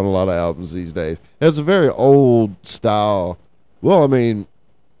hear on a lot of albums these days. It's a very old style. Well, I mean,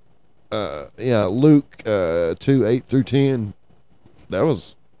 Luke 2:8-10, that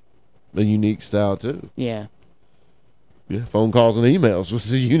was a unique style too. Yeah. Yeah, phone calls and emails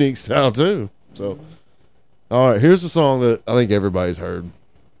was a unique style too. So, all right, here's a song that I think everybody's heard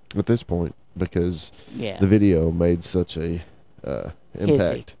at this point because the video made such a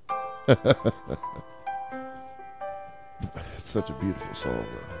impact. It's such a beautiful song,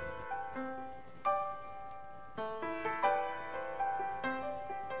 though.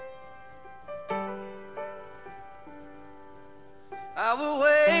 I will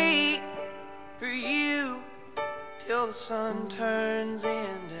wait for you till the sun turns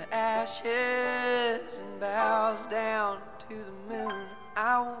into ashes and bows down to the moon.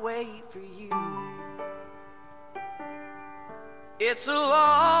 I'll wait for you. It's a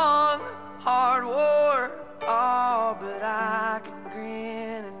long, hard war, oh, but I can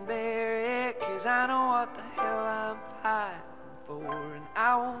grin and bear it, 'cause I know what the hell I'm fighting for, and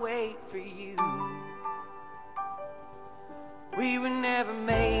I'll wait for you. We were never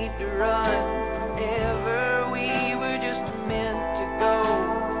made to run forever. We were just meant to go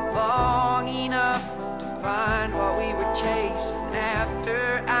long enough to find what we were chasing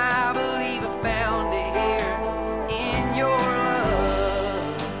after. I believe I found it here in your love.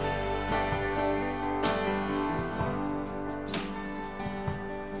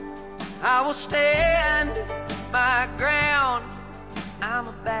 I will stand my ground. I'm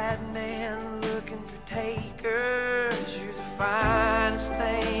a bad man looking for takers. You're the finest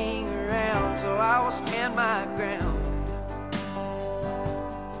thing around, so I will stand my ground.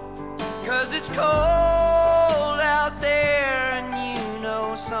 'Cause it's cold out there, and you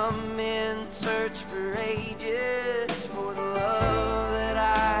know some men search for ages for the love that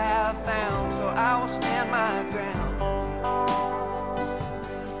I have found, so I will stand my ground.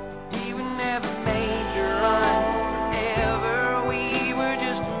 We were never made to run forever. We were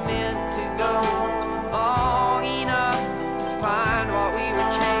just meant to go long enough to find what we were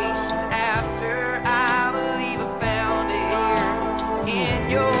chasing after. I believe I found it here in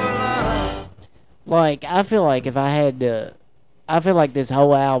your love. Like, I feel like if I had to, I feel like this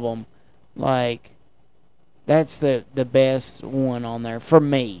whole album, like, that's the best one on there for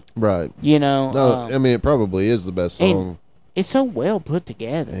me. Right. You know? No, I mean, it probably is the best song. It's so well put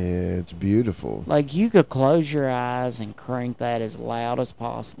together. Yeah, it's beautiful. Like, you could close your eyes and crank that as loud as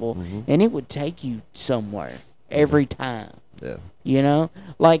possible, and it would take you somewhere every time. Yeah. You know?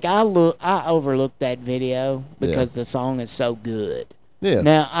 Like, I overlooked that video because the song is so good. Yeah.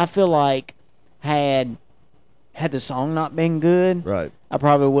 Now, I feel like had the song not been good, Right. I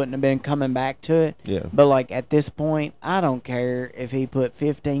probably wouldn't have been coming back to it. Yeah. But, like, at this point, I don't care if he put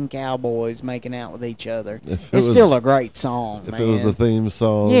 15 cowboys making out with each other. It's still a great song, If man. it was a theme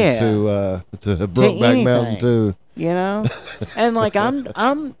song to Brokeback anything. Mountain 2. You know? And, like,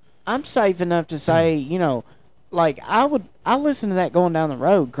 I'm safe enough to say, you know, like, I listen to that going down the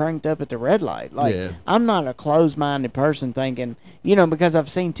road, cranked up at the red light. Like, I'm not a closed-minded person thinking, you know, because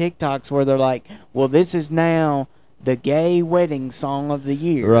I've seen TikToks where they're like, well, this is now the gay wedding song of the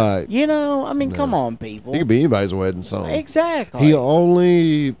year. Right. You know, I mean, come on, people. It could be anybody's wedding song. Exactly. He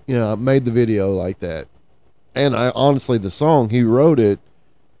only, made the video like that. And honestly, the song, he wrote it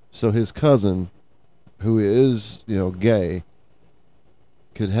so his cousin, who is, gay,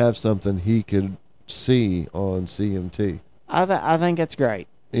 could have something he could see on CMT. I think that's great.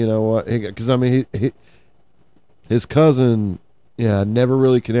 You know what? Because I mean, his cousin, yeah, never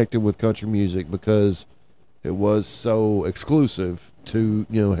really connected with country music because it was so exclusive to,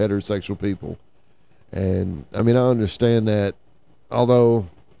 you know, heterosexual people. And I mean, I understand that, although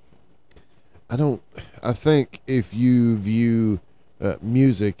I think if you view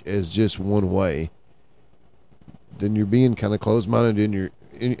music as just one way, then you're being kind of closed-minded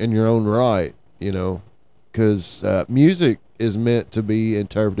in your own right, you know, because music is meant to be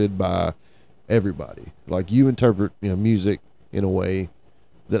interpreted by everybody. Like, you interpret, you know, music in a way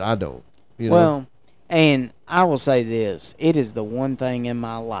that I don't, you know. Well, and I will say this. It is the one thing in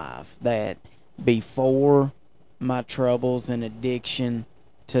my life that before my troubles and addiction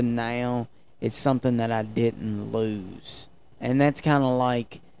to now, it's something that I didn't lose. And that's kind of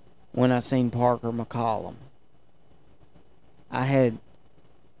like when I seen Parker McCollum. I had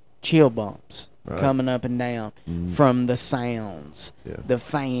chill bumps coming up and down from the sounds, the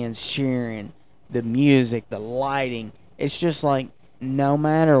fans cheering, the music, the lighting. It's just like, no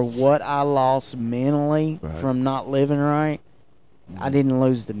matter what I lost mentally from not living right, I didn't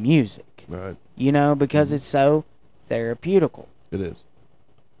lose the music. Right. You know, because it's so therapeutical. It is.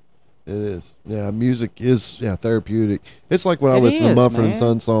 It is. Yeah, music is therapeutic. It's like when I listen to Mumford and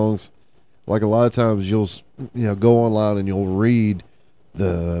Son songs. Like, a lot of times you'll go online and you'll read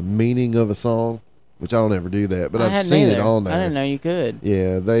the meaning of a song, which I don't ever do that, but I've seen it on there. I didn't know you could.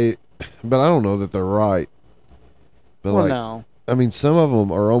 Yeah, but I don't know that they're right. But well, no. I mean, some of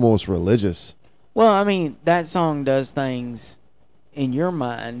them are almost religious. Well, I mean, that song does things in your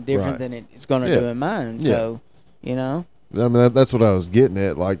mind different than it's going to do in mine. So, you know. I mean, that's what I was getting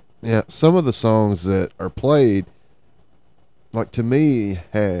at. Like, some of the songs that are played, like, to me,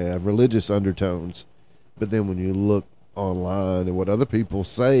 have religious undertones. But then when you look online and what other people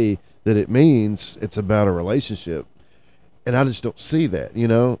say that it means, it's about a relationship. And I just don't see that, you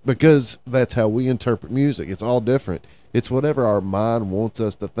know, because that's how we interpret music. It's all different. It's whatever our mind wants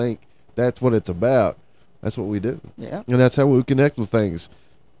us to think. That's what it's about. That's what we do. Yeah. And that's how we connect with things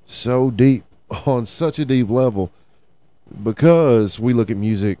so deep, on such a deep level, because we look at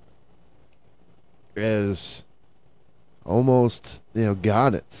music as almost, you know,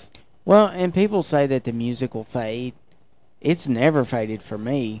 guidance. Well, and people say that the music will fade. It's never faded for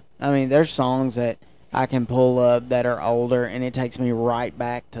me. I mean, there's songs that I can pull up that are older, and it takes me right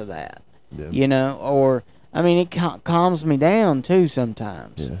back to that. Yeah. You know, or, I mean, it calms me down, too,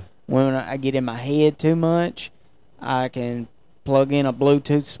 sometimes. Yeah. When I get in my head too much, I can plug in a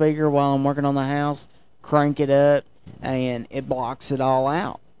Bluetooth speaker while I'm working on the house, crank it up, and it blocks it all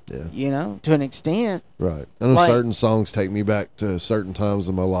out. Yeah. You know, to an extent. Right. I know certain songs take me back to certain times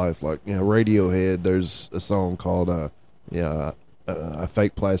in my life. Like, you know, Radiohead, there's a song called I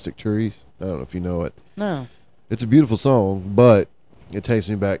Fake Plastic Trees. I don't know if you know it. No. It's a beautiful song, but it takes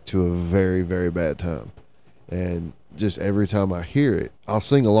me back to a very, very bad time. And just every time I hear it, I'll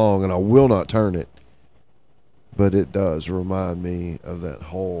sing along and I will not turn it. But it does remind me of that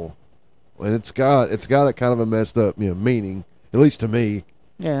whole, and it's got a kind of a messed up, you know, meaning, at least to me.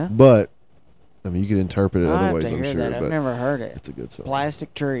 Yeah. But I mean, you can interpret it other ways, I'm sure. That. I've never heard it. It's a good song.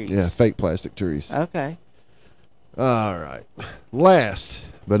 Plastic Trees. Yeah, Fake Plastic Trees. Okay. All right. Last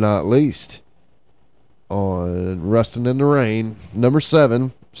but not least, on Rustin' in the Rain, number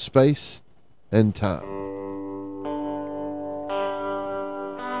 7, Space and Time.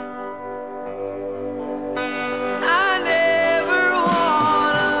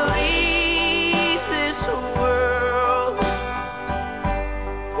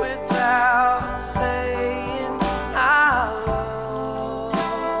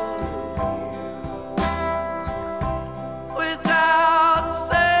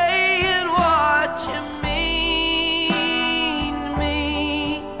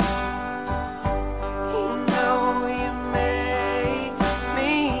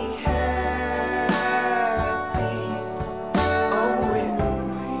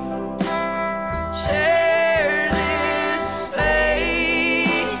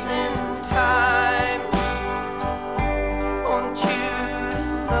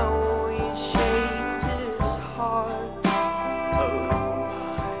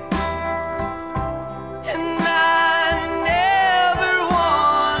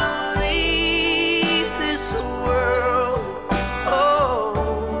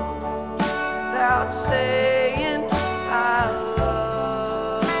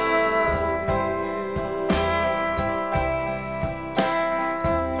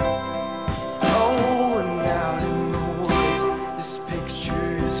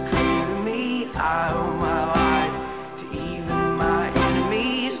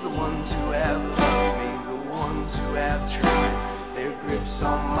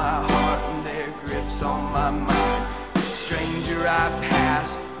 lips on my heart and their grips on my mind. The stranger I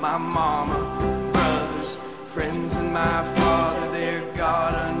pass, my mama, brothers, friends, and my father, they're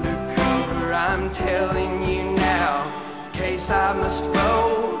God undercover. I'm telling you now, in case I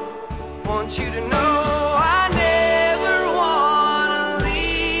misspoke, want you to know I never wanna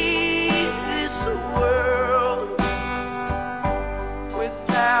leave this world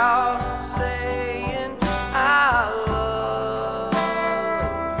without saying I love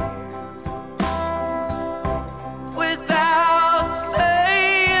you, without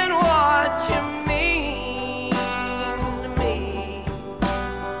saying what you mean to me.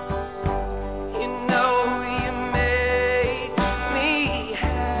 You know you make me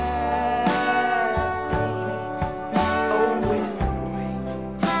happy. Oh, with me,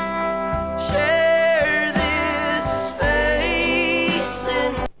 share this space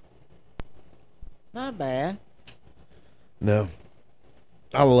and Not bad. No.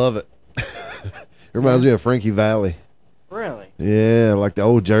 I love it. It reminds me of Frankie Valli. Really? Yeah, like the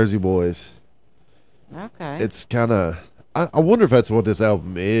old Jersey Boys. Okay. It's kind of, I wonder if that's what this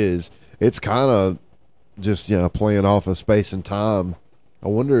album is. It's kind of just, playing off of space and time. I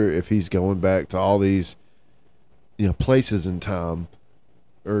wonder if he's going back to all these, places in time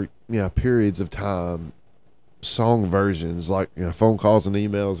or, periods of time, song versions, like, phone calls and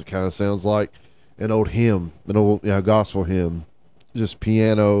emails. It kind of sounds like an old hymn, an old gospel hymn, just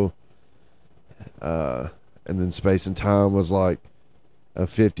piano. And then Space and Time was like a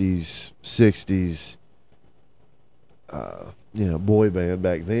 50s, 60s, boy band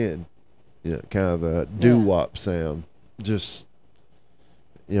back then. Kind of the doo-wop sound. Just,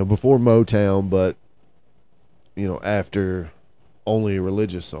 before Motown, but, after only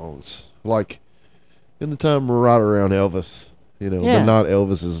religious songs. Like in the time right around Elvis, but not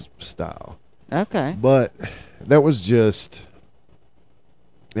Elvis's style. Okay. But that was just,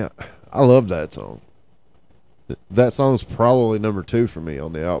 I love that song. That song's probably number 2 for me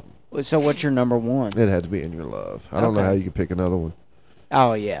on the album. So what's your number one? It had to be In Your Love. I don't know Okay. how you could pick another one.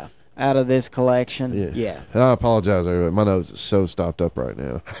 Oh, yeah. Out of this collection? Yeah. And I apologize, everybody. My nose is so stopped up right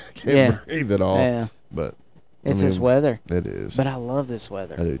now. I can't breathe at all. Yeah. But It's this weather. It is. But I love this I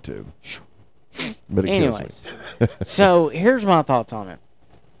weather. do too. But it kills Anyways, me. so here's my thoughts on it.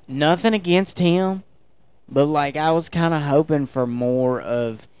 Nothing against him, but like I was kind of hoping for more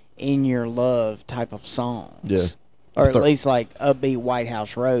of In Your Love type of songs. Yeah. Or at least like upbeat White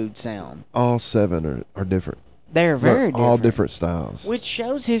House Road sound. All 7 are different. They're very different. All different styles. Which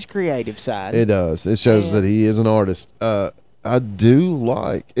shows his creative side. It does. It shows that he is an artist. I do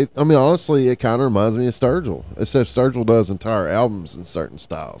like it. I mean, honestly, it kind of reminds me of Sturgill, except Sturgill does entire albums in certain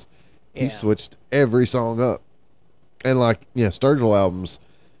styles. Yeah. He switched every song up. And like, Sturgill albums,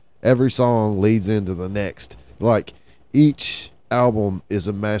 every song leads into the next. Like, each album is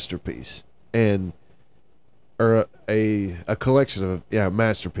a masterpiece or a collection of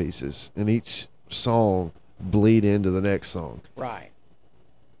masterpieces, and each song bleed into the next song. Right.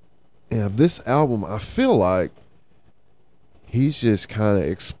 Yeah, this album, I feel like he's just kind of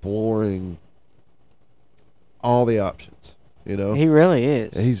exploring all the options, He really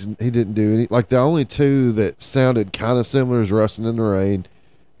is. He didn't do any, like the only 2 that sounded kind of similar is Rustin' in the Rain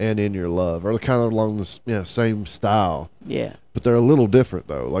and In Your Love, or kind of along the same style. Yeah. But they're a little different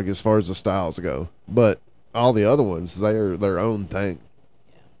though, like as far as the styles go. But all the other ones, they're their own thing.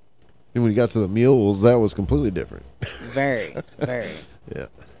 And when you got to the Mules, that was completely different. Very, very. Yeah.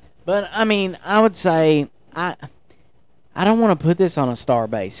 But I mean, I would say I don't want to put this on a star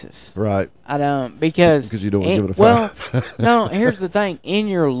basis. Right. I don't, because you don't want to give it a 5. Well, no. Here's the thing: In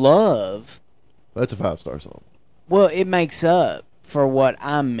Your Love, That's a 5-star song. well, it makes up for what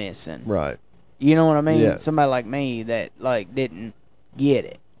I'm missing. Right. You know what I mean? Yeah. Somebody like me that like didn't get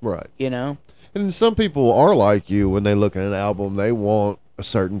it. Right. And some people are like you when they look at an album, they want a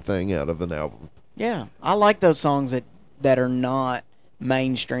certain thing out of an album. Yeah, I like those songs that are not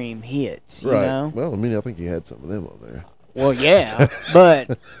mainstream hits. You know? Well, I mean, I think you had some of them on there. Well, yeah,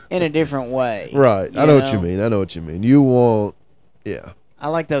 but in a different way. Right. I know what you mean. You want, I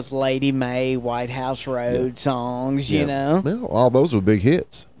like those Lady May, White House Road songs, you know? Well, all those were big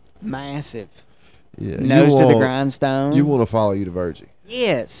hits. Massive. Yeah. Nose to the grindstone. You want to follow you to Virgie.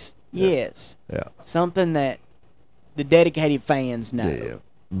 Yes. Yes. Yeah. Something that the dedicated fans know. Yeah.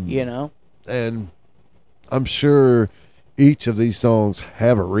 Mm-hmm. You know? And I'm sure each of these songs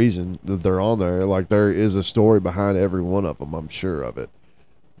have a reason that they're on there. Like, there is a story behind every one of them. I'm sure of it.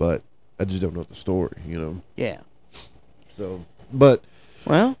 But I just don't know the story, Yeah. So, but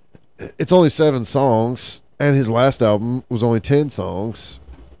Well, it's only 7 songs, and his last album was only 10 songs.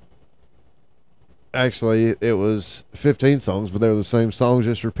 Actually, it was 15 songs, but they were the same songs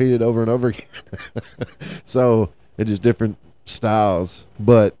just repeated over and over again. So it's just different styles.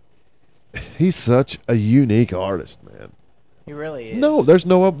 But he's such a unique artist, man. He really is. No, there's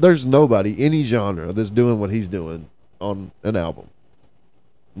nobody, any genre, that's doing what he's doing on an album.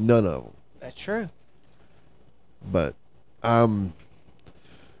 None of them. That's true. But I'm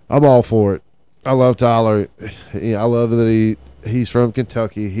all for it. I love Tyler. Yeah, I love that he's from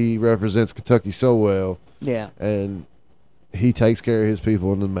Kentucky. He represents Kentucky so well. Yeah. And he takes care of his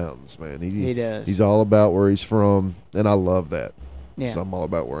people in the mountains, man. He does. He's all about where he's from, and I love that. Yeah. So I'm all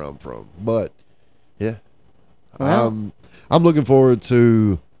about where I'm from. But yeah. Well, I'm looking forward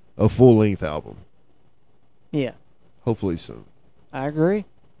to a full-length album. Yeah. Hopefully soon. I agree.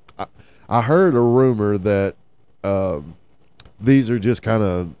 I heard a rumor that these are just kind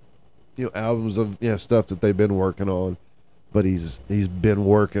of albums of stuff that they've been working on, but he's been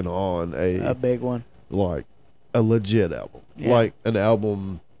working on a big one, like a legit album, like an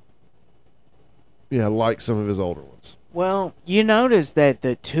album, like some of his older ones. Well, you notice that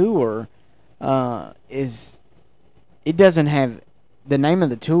the tour it doesn't have the name of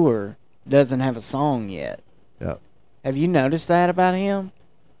the tour doesn't have a song yet. Yeah. Have you noticed that about him?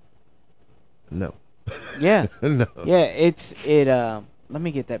 No. Yeah. No. Yeah, let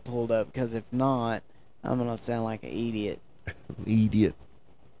me get that pulled up, because if not, I'm going to sound like an idiot. Idiot.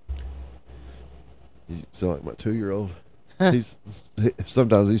 You sound like my 2-year-old.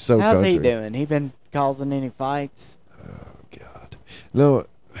 Sometimes he's so How's country. he doing? He been causing any fights? Oh, God. No,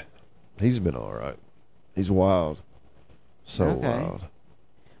 he's been all right. He's wild. So wild.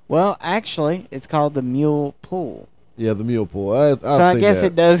 Well, actually, it's called the Mule Pool. Yeah, the Mule Pool. I've I seen guess that.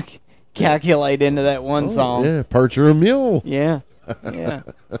 it does calculate into that one song. Yeah, perch or a mule. Yeah. Yeah.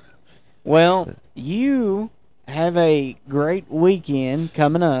 Well, you have a great weekend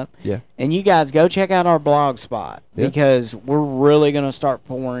coming up. Yeah. And you guys go check out our blog spot, because we're really going to start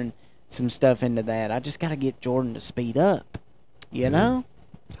pouring some stuff into that. I just got to get Jordan to speed up, you know?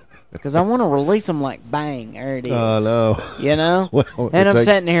 Because I want to release them like bang, there it is. No. You know? Well, and I'm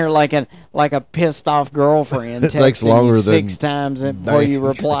sitting here like a pissed off girlfriend texting longer you than 6 times before you bang.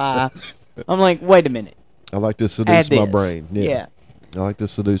 reply. I'm like, wait a minute. I like to seduce my this. brain. Yeah. I like to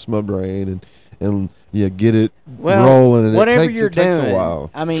seduce my brain and get it Well, rolling. And whatever it takes doing, a while.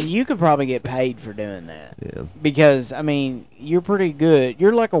 I mean, you could probably get paid for doing that. Yeah. Because, I mean, you're pretty good.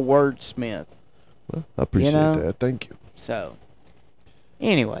 You're like a wordsmith. Well, I appreciate that. Thank you. So,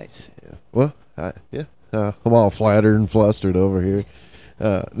 anyways. Yeah. Well, I'm all flattered and flustered over here.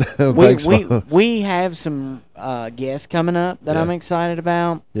 Thanks, we have some guests coming up that I'm excited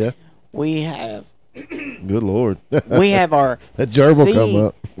about. Yeah. We have. Good Lord. We have our that germ will come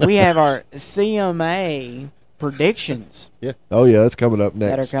up. We have our CMA predictions. Yeah. Oh yeah, that's coming up next.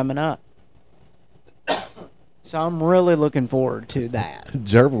 That are coming up. So I'm really looking forward to that.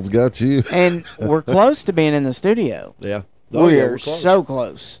 Gerbil's got you. And we're close to being in the studio. Yeah. We're so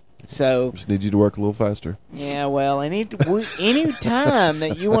close. So just need you to work a little faster. Yeah, well, any time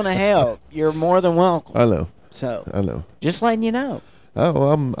that you want to help, you're more than welcome. I know. So I know. Just letting you know. Oh,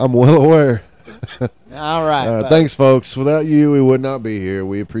 I'm well aware. All right. Thanks, folks. Without you, we would not be here.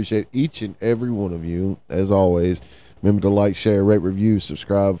 We appreciate each and every one of you, as always. Remember to like, share, rate, review,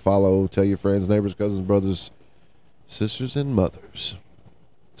 subscribe, follow, tell your friends, neighbors, cousins, brothers, sisters, and mothers.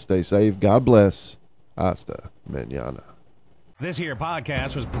 Stay safe. God bless. Hasta mañana. This here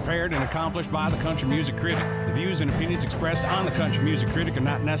podcast was prepared and accomplished by the Country Music Critic. The views and opinions expressed on the Country Music Critic are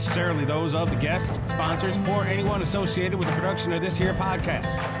not necessarily those of the guests, sponsors, or anyone associated with the production of this here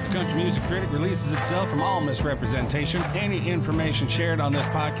podcast. The Country Music Critic releases itself from all misrepresentation. Any information shared on this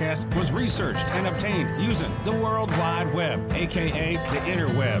podcast was researched and obtained using the World Wide Web, aka the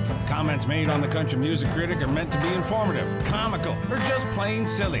interweb. Comments made on the Country Music Critic are meant to be informative, comical, or just plain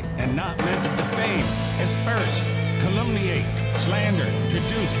silly, and not meant to defame, asperse, calumniate, slander,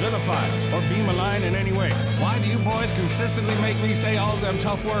 traduce, vilify, or be malign in any way. Why do you boys consistently make me say all them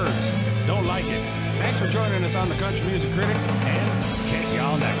tough words? Don't like it. Thanks for joining us on the Country Music Critic, and catch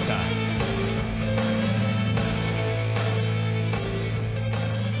y'all next time.